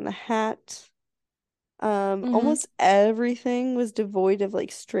the Cat in the Hat. Mhm. Almost everything was devoid of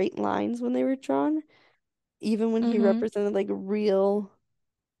like straight lines when they were drawn, even when he Mhm. represented like real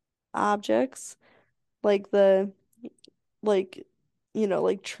objects, like the like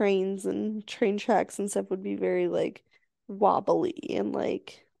like trains and train tracks and stuff would be very like wobbly and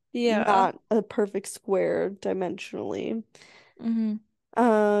like Yeah. not a perfect square dimensionally. Mhm.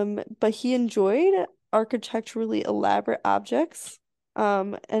 But he enjoyed architecturally elaborate objects,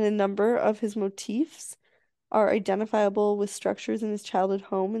 and a number of his motifs are identifiable with structures in his childhood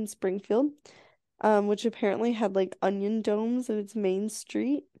home in Springfield, which apparently had like onion domes in its main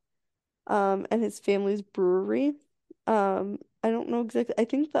street, and his family's brewery. I don't know exactly. I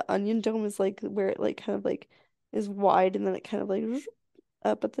think the onion dome is like where it like kind of like is wide and then it kind of like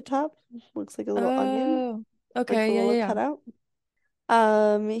up at the top. Looks like a little onion, Oh. like the Okay, yeah, yeah, little yeah. cutout.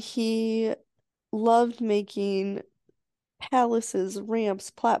 He loved making palaces,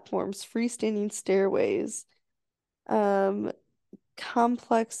 ramps, platforms, freestanding stairways, um,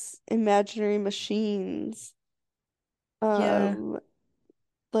 complex imaginary machines. Yeah. Um,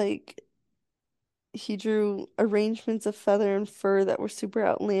 like he drew arrangements of feather and fur that were super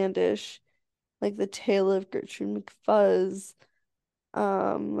outlandish, like the tail of Gertrude McFuzz,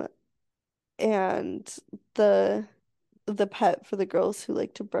 um, and the the pet for the girls who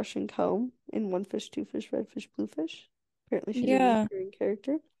like to brush and comb in One Fish, Two Fish, Red Fish, Blue Fish. Apparently she's a Yeah. recurring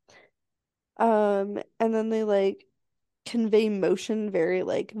character. And then they like convey motion very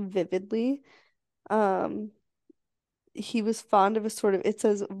like vividly. Um, he was fond of a sort of, it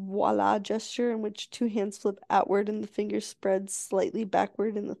says voila gesture in which two hands flip outward and the fingers spread slightly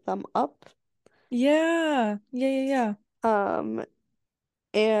backward and the thumb up. Yeah. Yeah, yeah, yeah. Um,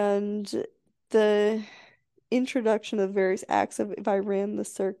 and the introduction of various acts of if I ran the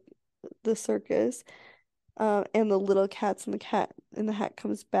circus, and the little cats and the cat in the hat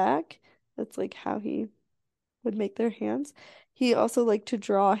comes back. That's like how he would make their hands. He also liked to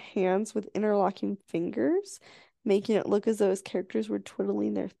draw hands with interlocking fingers, making it look as though his characters were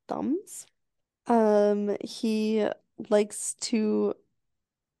twiddling their thumbs. He likes to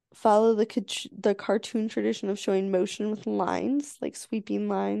follow the cartoon tradition of showing motion with lines, like sweeping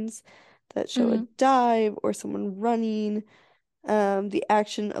lines that show a Hmm. dive or someone running, the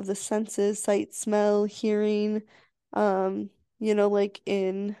action of the senses, sight, smell, hearing, um, like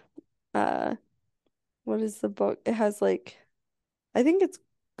in uh what is the book? It has like I think it's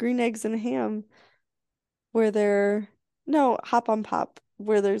Green Eggs and Ham where they're no, Hop on Pop,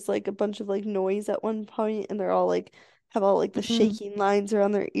 where there's like a bunch of like noise at one point and they're all like have all like the Hmm. shaking lines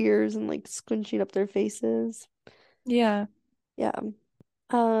around their ears and like squinching up their faces. Yeah. Yeah.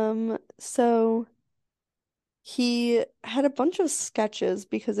 So he had a bunch of sketches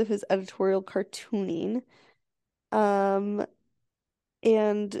because of his editorial cartooning. Um,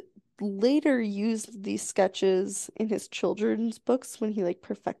 and later used these sketches in his children's books when he like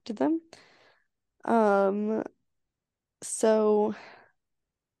perfected them. Um, so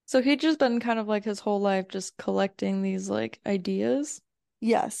So he'd just been kind of like his whole life just collecting these like ideas.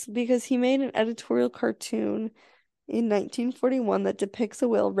 yes, because he made an editorial cartoon in 1941 that depicts a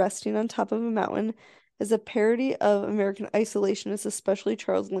whale resting on top of a mountain as a parody of American isolationists, especially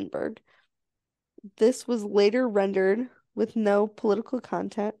Charles Lindbergh. This was later rendered with no political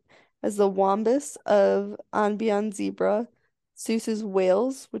content as the Wombus of On Beyond Zebra, Seuss's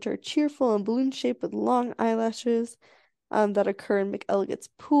whales, which are cheerful and balloon-shaped with long eyelashes, that occur in McElligot's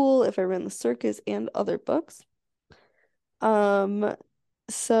Pool, If I Ran the Circus, and other books. Um,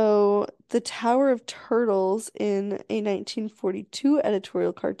 so the Tower of Turtles in a 1942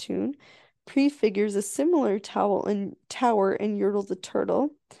 editorial cartoon prefigures a similar tower in Yertle the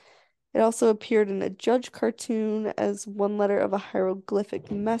Turtle. It also appeared in a Judge cartoon as one letter of a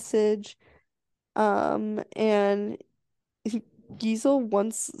hieroglyphic message. And Giesel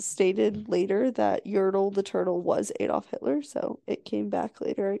once stated later that Yertle the turtle was Adolf Hitler, so it came back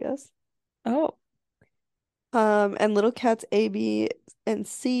later, I guess. Oh. And little cats A, B, and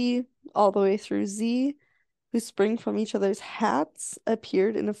C, all the way through Z, who spring from each other's hats,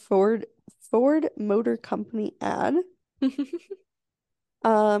 appeared in a Ford Motor Company ad.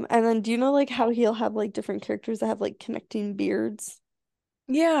 And then do you know like how he'll have like different characters that have like connecting beards?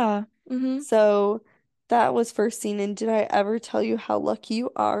 Yeah. So that was first seen in Did I Ever Tell You How Lucky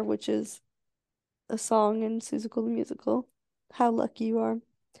You Are, which is a song in Seussical the Musical. How Lucky You Are.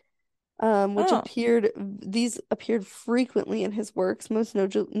 Which Oh. these appeared frequently in his works, most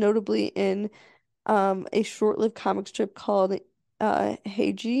notably in a short-lived comic strip called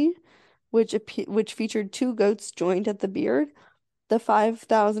Heiji, which featured two goats joined at the beard. The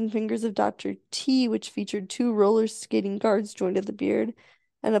 5,000 Fingers of Dr. T, which featured two roller skating guards joined at the beard,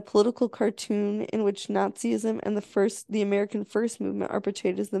 and a political cartoon in which Nazism and the American First Movement are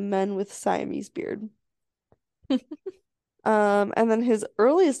portrayed as the men with Siamese beard. And then his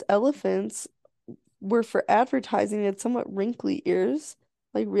earliest elephants were for advertising. He had somewhat wrinkly ears,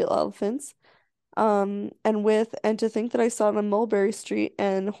 like real elephants. And to think that I saw it on Mulberry Street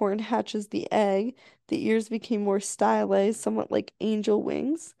and Horn hatches the egg, the ears became more stylized, somewhat like angel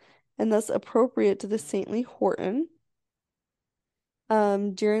wings, and thus appropriate to the saintly Horton.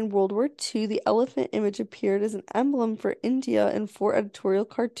 During World War II, the elephant image appeared as an emblem for India in four editorial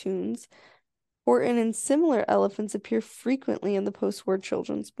cartoons. Horton and similar elephants appear frequently in the post-war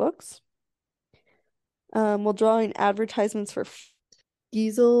children's books. While drawing advertisements for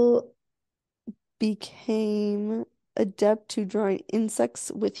Giesel became adept to drawing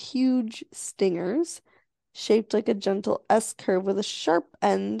insects with huge stingers, shaped like a gentle S curve with a sharp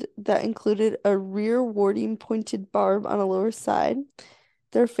end that included a rear warding pointed barb on a lower side.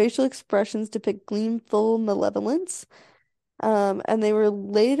 Their facial expressions depict gleamful malevolence, and they were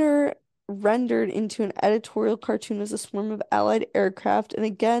later rendered into an editorial cartoon as a swarm of Allied aircraft, and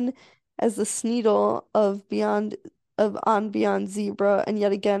again as the Sneedle of On Beyond Zebra, and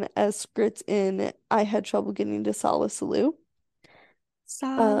yet again as scripts in I Had Trouble Getting to Sala Saloo.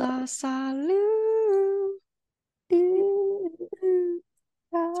 Uh, Sala Saloo.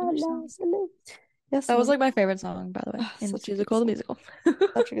 So much Sala song. Saloo. Yes, That was mother. like my favorite song, by the way, in Such a good Musical the song. Musical.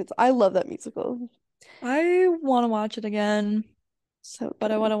 Such a good song. I love that musical. I want to watch it again, So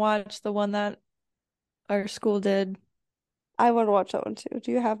but I want good. to watch the one that our school did. I want to watch that one too.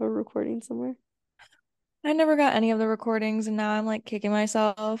 Do you have a recording somewhere? I never got any of the recordings, and now I'm like kicking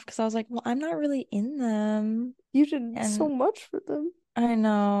myself because I was like, well, I'm not really in them. You did so And much for them. I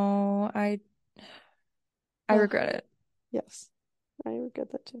know, I Ugh, regret it. yes, I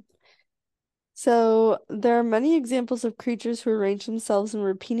regret that too. So there are many examples of creatures who arrange themselves in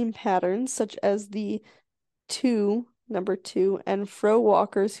repeating patterns, such as the number two, and fro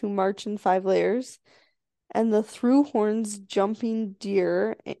walkers who march in five layers, and the through horns jumping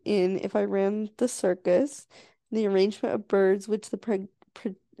deer in If I Ran the Circus, the arrangement of birds which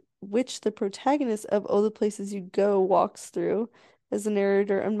the protagonist of Oh the Places You Go walks through, as the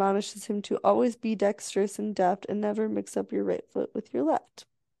narrator admonishes him to always be dexterous and deft and never mix up your right foot with your left.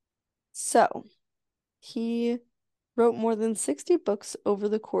 So, he wrote more than 60 books over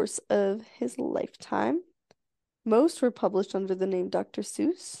the course of his lifetime. Most were published under the name Dr.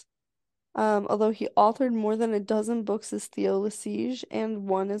 Seuss, although he authored more than a dozen books as Theo Lesage and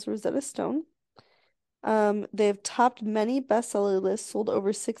one as Rosetta Stone. They have topped many bestseller lists, sold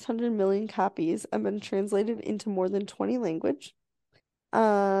over 600 million copies, and been translated into more than 20 languages.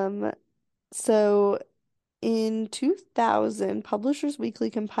 Um, so in 2000, Publishers Weekly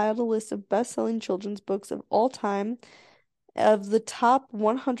compiled a list of best-selling children's books of all time. Of the top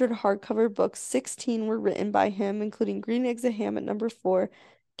 100 hardcover books, 16 were written by him, including Green Eggs and Ham at number 4,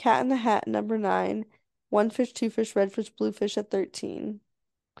 Cat in the Hat at number 9, One Fish, Two Fish, Red Fish, Blue Fish at 13.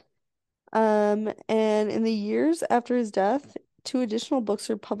 And in the years after his death, two additional books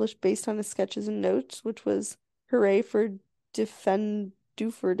were published based on his sketches and notes, which was Hooray for Defend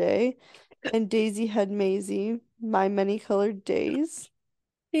Day and Daisy Head Maisie, My Many Colored Days.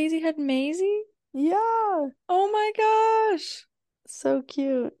 Daisy had Maisie? Yeah, Oh my gosh. so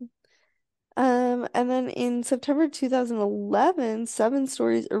cute. And then in September 2011, seven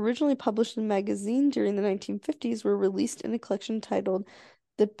stories originally published in a magazine during the 1950s were released in a collection titled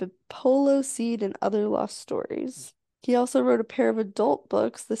The Pipolo Seed and Other Lost Stories. He also wrote a pair of adult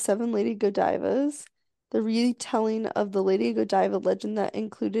books, The Seven Lady Godivas, the retelling of the Lady Godiva legend that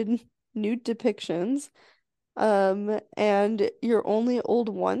included nude depictions, and You're Only Old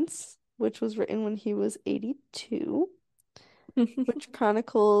Once, which was written when he was 82, which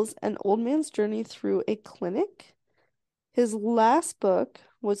chronicles an old man's journey through a clinic. His last book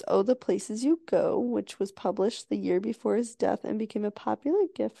was Oh, the Places You Go, which was published the year before his death and became a popular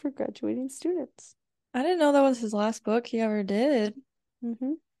gift for graduating students. I didn't know that was his last book he ever did.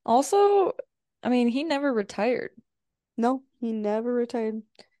 Hmm. Also, I mean, he never retired. No, he never retired.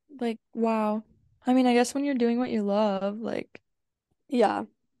 Like, wow. I mean, I guess when you're doing what you love, like, Yeah,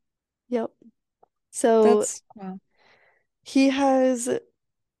 yep. So that's wow. he has,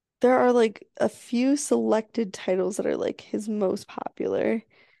 there are like a few selected titles that are like his most popular.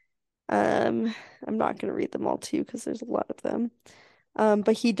 Um, I'm not going to read them all to you because there's a lot of them.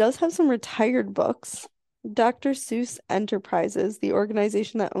 But he does have some retired books. Dr. Seuss Enterprises, the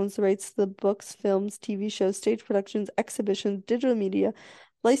organization that owns the rights to the books, films, TV shows, stage productions, exhibitions, digital media,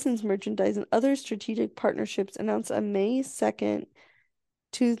 licensed merchandise, and other strategic partnerships, announced on May 2nd,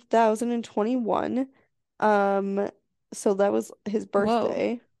 2021. Um, so that was his Whoa.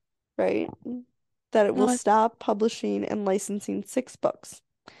 birthday, right? That it will No, I stop publishing and licensing six books.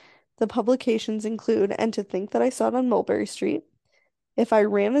 The publications include And to Think That I Saw It on Mulberry Street, If I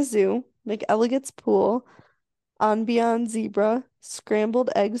Ran a Zoo, McElligot's Pool, On Beyond Zebra, Scrambled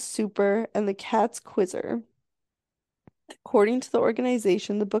Eggs Super, and The Cat's Quizzer. According to the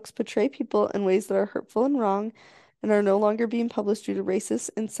organization, the books portray people in ways that are hurtful and wrong and are no longer being published due to racist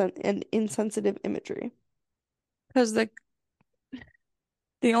and insensitive imagery. because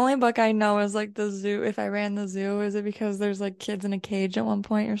the only book I know is like the zoo. If I ran the zoo, is it because there's like kids in a cage at one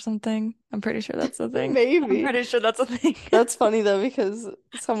point or something? I'm pretty sure that's the thing. I'm Maybe. pretty sure that's a thing. That's funny though, because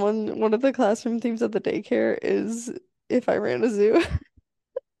one of the classroom themes at the daycare is If I Ran a Zoo,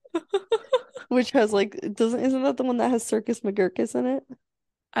 which has like, isn't that the one that has Circus McGurkus in it?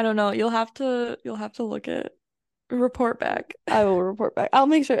 I don't know. You'll have to look at report back. I will report back. I'll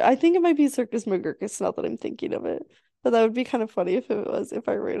make sure. I think it might be Circus McGurkus now that I'm thinking of it. But that would be kind of funny if it was If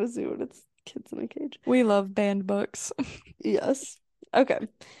I Ran a Zoo and it's kids in a cage. We love banned books. Yes. Okay.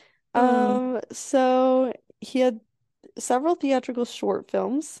 Uh, So he had several theatrical short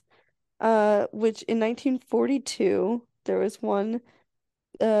films, which in 1942 there was one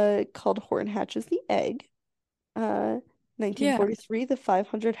called Horton Hatches the Egg. Uh, yeah. 1943, The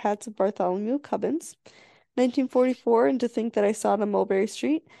 500 Hats of Bartholomew Cubbins. 1944, And to Think That I Saw It on Mulberry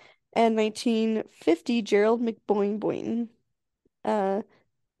Street. And 1950, Gerald McBoing Boing. Uh,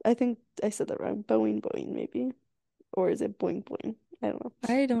 I think I said that wrong. Boing Boing, maybe. Or is it Boing Boing? I don't know.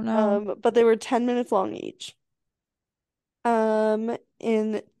 I don't know. But they were 10 minutes long each.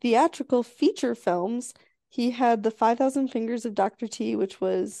 In theatrical feature films, he had The 5,000 Fingers of Dr. T, which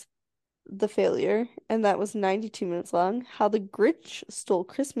was the failure, and that was 92 minutes long. How the Grinch Stole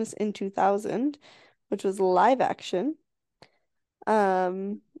Christmas in 2000, which was live action.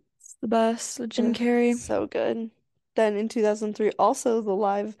 Um, It's the best with Jim Carrey. so good. Then in 2003, also the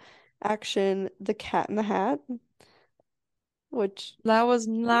live action The Cat in the Hat, which That was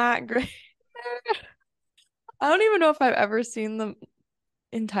not great. I don't even know if I've ever seen the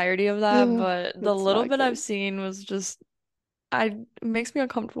entirety of that, ugh, but the it's little not bit I've good. seen was just it makes me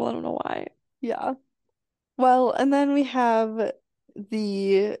uncomfortable. I don't know why. Yeah. Well, and then we have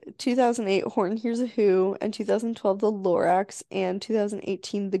the 2008 Horton Hears a Who and 2012 The Lorax and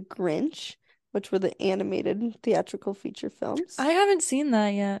 2018 The Grinch, which were the animated theatrical feature films. I haven't seen that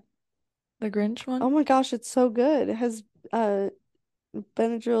yet. The Grinch Oh one? my gosh, it's so good. It has uh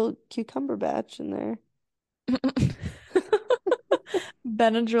Benadryl cucumber batch in there.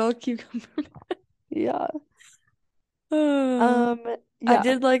 Benadryl cucumber. Yeah. Uh, Um, I yeah,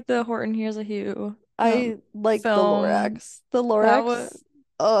 did like the Horton Hears a Who I like the film. Lorax. The That was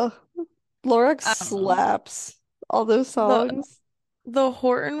Lorax, Lorax I don't know. slaps. All those The songs. the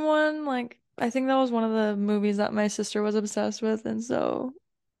Horton one, like I think that was one of the movies that my sister was obsessed with, and so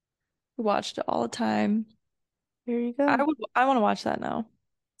we watched it all the time. Here you go. I want to watch that now.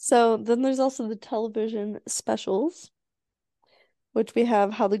 So then there's also the television specials, which we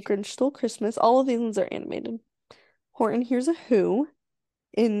have How the Grinch Stole Christmas. All of these ones are animated. Horton Hears a Who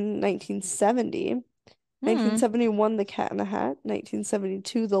in 1970. Hmm. 1971, The Cat in the Hat.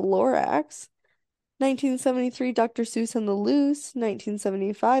 1972, The Lorax. 1973, Dr. Seuss and the Loose.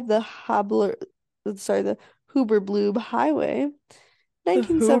 1975, sorry, the Huber Blube Highway. The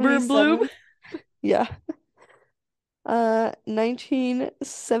Hoober Bloob? 1977. Yeah.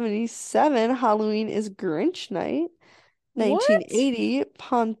 1977, Halloween is Grinch Night. What? 1980,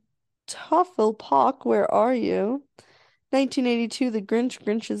 Pantoffelpock, Where Are You? 1982, The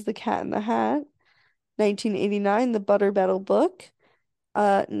Grinch is the Cat in the Hat. 1989, The Butter Battle Book.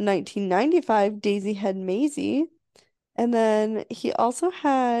 1995, Daisy Head Maisie. And then he also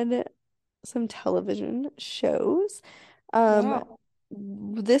had some television shows. Um, Wow.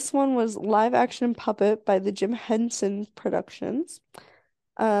 this one was live action puppet by the Jim Henson Productions.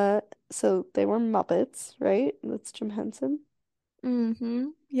 Uh, so they were Muppets, right? That's Jim Henson. Mm-hmm.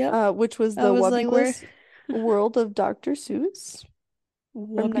 Yep. Which was I the was like, where? Wubbulous World of Dr. Seuss from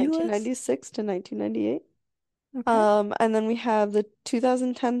Wubbulous? 1996 to 1998. Okay. And then we have the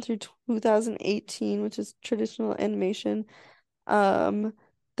 2010 through 2018, which is traditional animation. Um,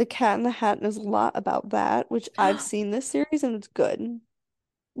 The Cat in the Hat, and there's a lot about that, which I've seen this series and it's good.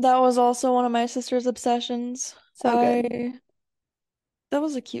 That was also one of my sister's obsessions. So good. That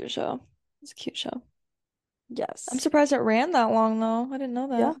was a cute show. It was a cute show. I'm Yes. surprised it ran that long though. I didn't know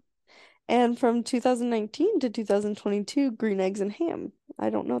Yeah. that. And from 2019 to 2022, Green Eggs and Ham. I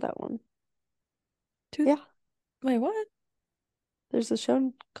don't know that one. Tooth. Yeah, Wait, what? there's a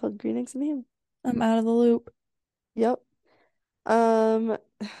show called Green Eggs and Ham. I'm out of the loop. Yep. Um,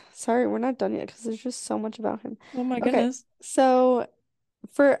 sorry, we're not done yet because there's just so much about him. Oh my Okay, goodness. so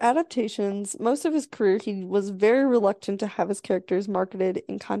for adaptations, most of his career, he was very reluctant to have his characters marketed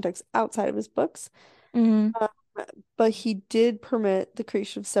in context outside of his books. Mm-hmm. Um, but he did permit the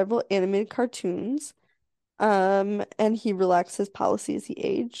creation of several animated cartoons. And he relaxed his policy as he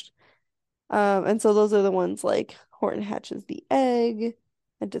aged. And so those are the ones like Horton Hatches the Egg,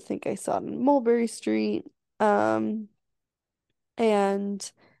 and To Think I Saw It on Mulberry Street. Um,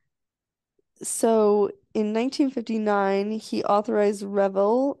 and so in 1959, he authorized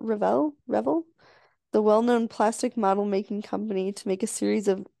Revel, the well-known plastic model making company, to make a series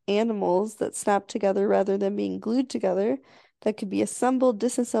of animals that snap together rather than being glued together, that could be assembled,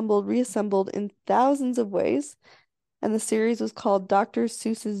 disassembled, reassembled in thousands of ways. And the series was called Dr.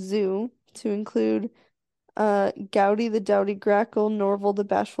 Seuss's Zoo, to include Goudy the Dowdy Grackle, Norval the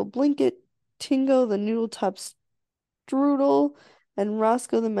Bashful Blinket, Tingo the Noodle-Top Strudel, and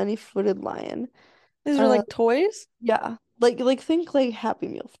Roscoe the Many-Footed Lion. These are Uh, like toys? yeah, think like Happy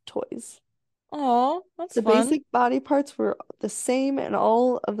Meal toys. Oh, that's The fun. basic body parts were the same, and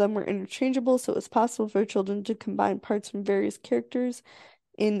all of them were interchangeable, so it was possible for children to combine parts from various characters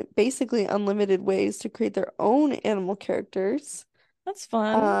in basically unlimited ways to create their own animal characters. That's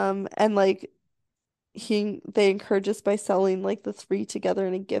fun. And like they encourage us by selling like the three together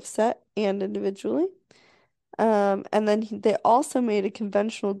in a gift set and individually. And then they also made a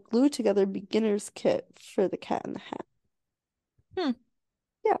conventional glue together beginner's kit for the Cat in the Hat. Hmm.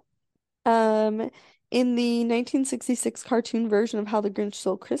 Yeah. Um, in the 1966 cartoon version of How the Grinch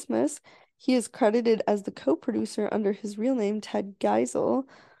Stole Christmas, he is credited as the co-producer under his real name, Ted Geisel.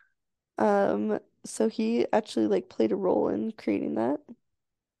 So he actually like played a role in creating that.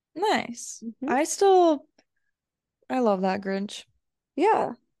 Nice. Hmm. I love that Grinch.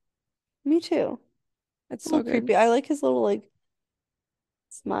 Yeah, me too. It's A so little good. creepy. I like his little like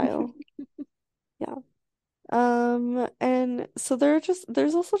smile. Yeah. And so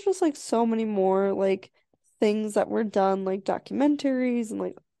there's also just like so many more like things that were done, like documentaries and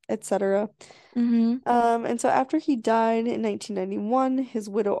like etc. Mm-hmm. And so after he died in 1991, his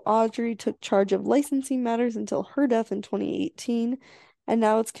widow Audrey took charge of licensing matters until her death in 2018, and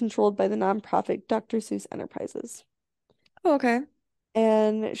now it's controlled by the nonprofit Dr. Seuss Enterprises. Oh, okay.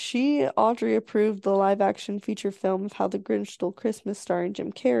 And Audrey, approved the live action feature film of How the Grinch Stole Christmas starring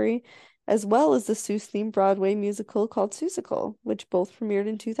Jim Carrey, as well as the Seuss-themed Broadway musical called Seussical, which both premiered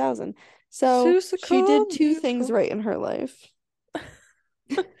in 2000. So she did Susical two things musical. right in her life.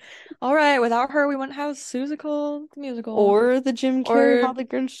 All right, without her, we wouldn't have Susical the musical. Or the Jim Carrey Or How the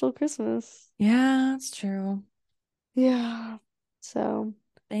Grinch Stole Christmas. yeah, that's true. Yeah. So,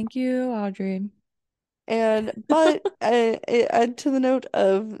 Thank you, Audrey. to the note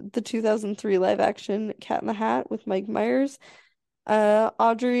of the 2003 live action Cat in the Hat with Mike Myers,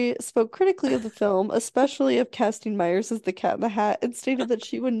 Audrey spoke critically of the film, especially of casting Myers as the Cat in the Hat, and stated that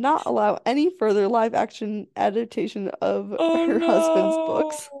she would not allow any further live action adaptation of Oh her husband's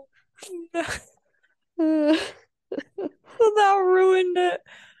books. no. No. Uh, That ruined it.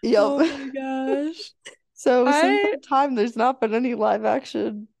 yep. Oh my gosh. So since I that time, there's not been any live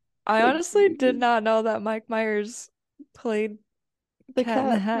action I like honestly did series. not know that Mike Myers played The Cat in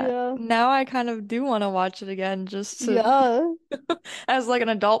the cat. Hat. Yeah. Now I kind of do want to watch it again just to Yeah. as like an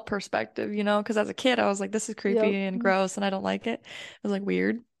adult perspective, you know, because as a kid I was like, this is creepy Yep. and gross and I don't like it. It was like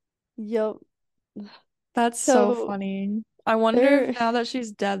weird. Yep. That's so So funny. I wonder they're if now that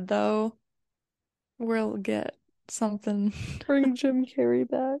she's dead though, we'll get something bring Jim Carrey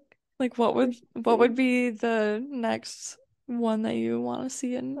back like or what would something. be the next one that you want to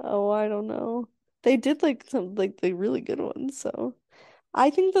see in? Oh, I don't know. They did like some like the really good ones, so I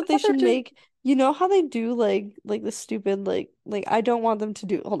think I that they thought they should were doing make, you know how they do like the stupid like I don't want them to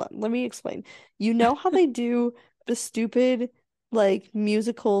do, hold on, let me explain. You know how they do the stupid like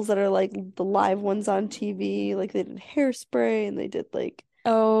musicals that are like the live ones on TV, like they did Hairspray and they did like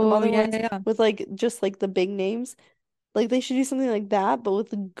some Oh other yeah, ones yeah, yeah. with like just like the big names. Like they should do something like that, but with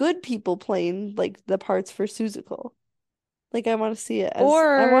the good people playing like the parts for Seussical. Like I want to see it as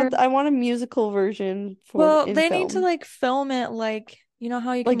Or I want a musical version for well, in they need to film. like film it like you know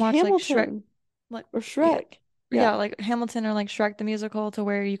how you can Like watch like Shrek Hamilton like or yeah Shrek. yeah Yeah. like Hamilton or like Shrek the musical to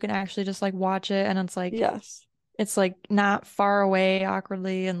where you can actually just like watch it and Yes. it's like not far away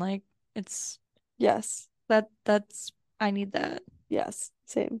awkwardly and like it's Yes. that's I need that. Yes.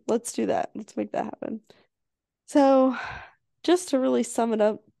 Same. Let's do that. Let's make that happen. So, just to really sum it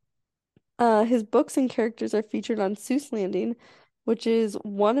up, his books and characters are featured on Seuss Landing, which is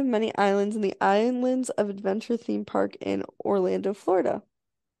one of many islands in the Islands of Adventure theme park in Orlando, Florida.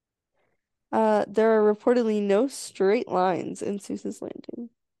 There are reportedly no straight lines in Seuss's Landing.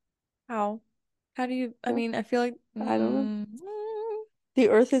 How? How do you I Yeah, mean I feel like I don't know. The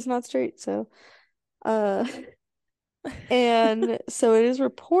Earth is not straight, so uh and so it is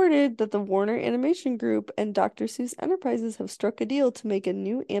reported that the Warner Animation Group and Dr. Seuss Enterprises have struck a deal to make a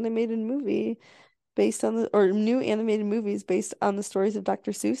new animated movie based on the or new animated movies based on the stories of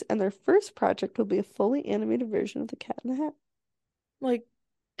Dr. Seuss, and their first project will be a fully animated version of The Cat in the Hat. like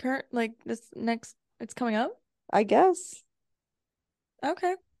current like this next it's coming up? I guess.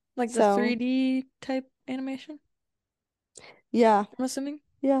 Okay. Like the So, 3D type animation, yeah, I'm assuming.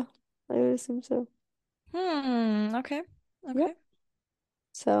 yeah, I would assume so. Okay. Yep. Okay.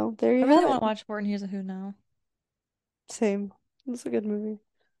 So there I you really have want it. to watch Horton Hears a Who now. Same. It's a good movie.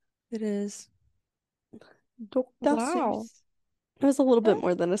 It is. Dr. Wow. Seuss. It was a little bit That,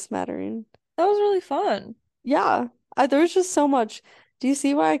 more than a smattering. that was really fun. Yeah, there was just so much. Do you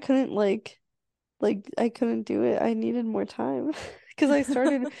see why I couldn't I couldn't do it? I needed more time because I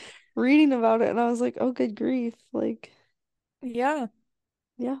started reading about it and I was like, oh, good grief. Like, Yeah.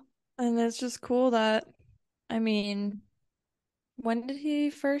 yeah, And it's just cool that, I mean, when did he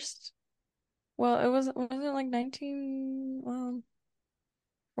first? Well, wasn't it like 19, well,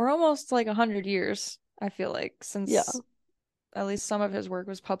 we're almost like 100 years, I feel like, yeah. since at least some of his work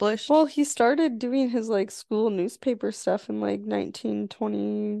was published. Well, he started doing his like school newspaper stuff in like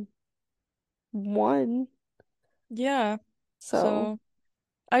 1921. Yeah. So, So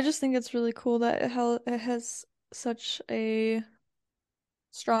I just think it's really cool that it has such a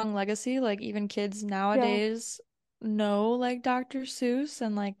strong legacy. Like even kids yeah. nowadays know like Dr. Seuss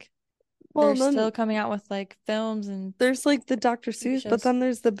and like Well, they're and then still coming out with like films and there's like the Dr. TV Seuss, but shows. then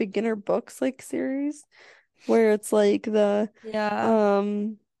there's the beginner books like series where it's like Yeah,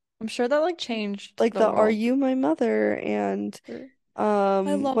 um I'm sure that like changed like the the Are world. You My Mother and Sure.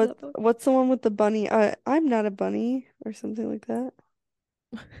 I love that book. what's the one with the bunny? I'm not a bunny or something like that.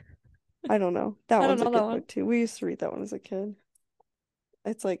 I don't know. That I don't one's a know that good one. book too. We used to read that one as a kid.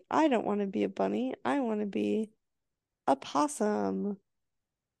 It's like I don't want to be a bunny. I want to be a possum.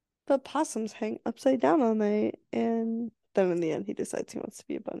 But possums hang upside down all night and then in the end he decides he wants to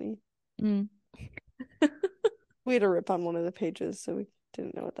be a bunny. Mm. We had a rip on one of the pages, so we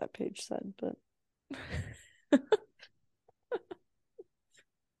didn't know what that page said, but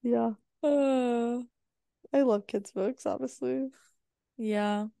yeah. Uh, I love kids' books, honestly.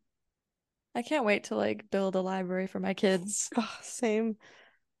 yeah. I can't wait to like build a library for my kids. Oh, same.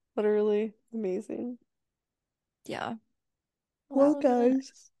 Literally amazing. Yeah. Well, that Well, was really guys,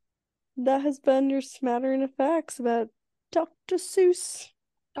 nice. that has been your smattering of facts about Dr. Seuss.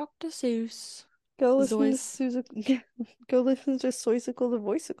 Dr. Seuss. Go listen to Zeus. Suzy. Go listen to Soysicle the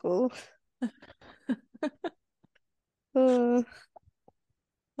Voicicle. Uh,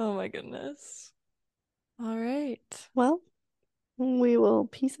 Oh my goodness. All right. well, we will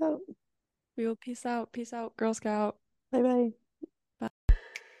peace out. We will peace out. Peace out, Girl Scout. Bye bye.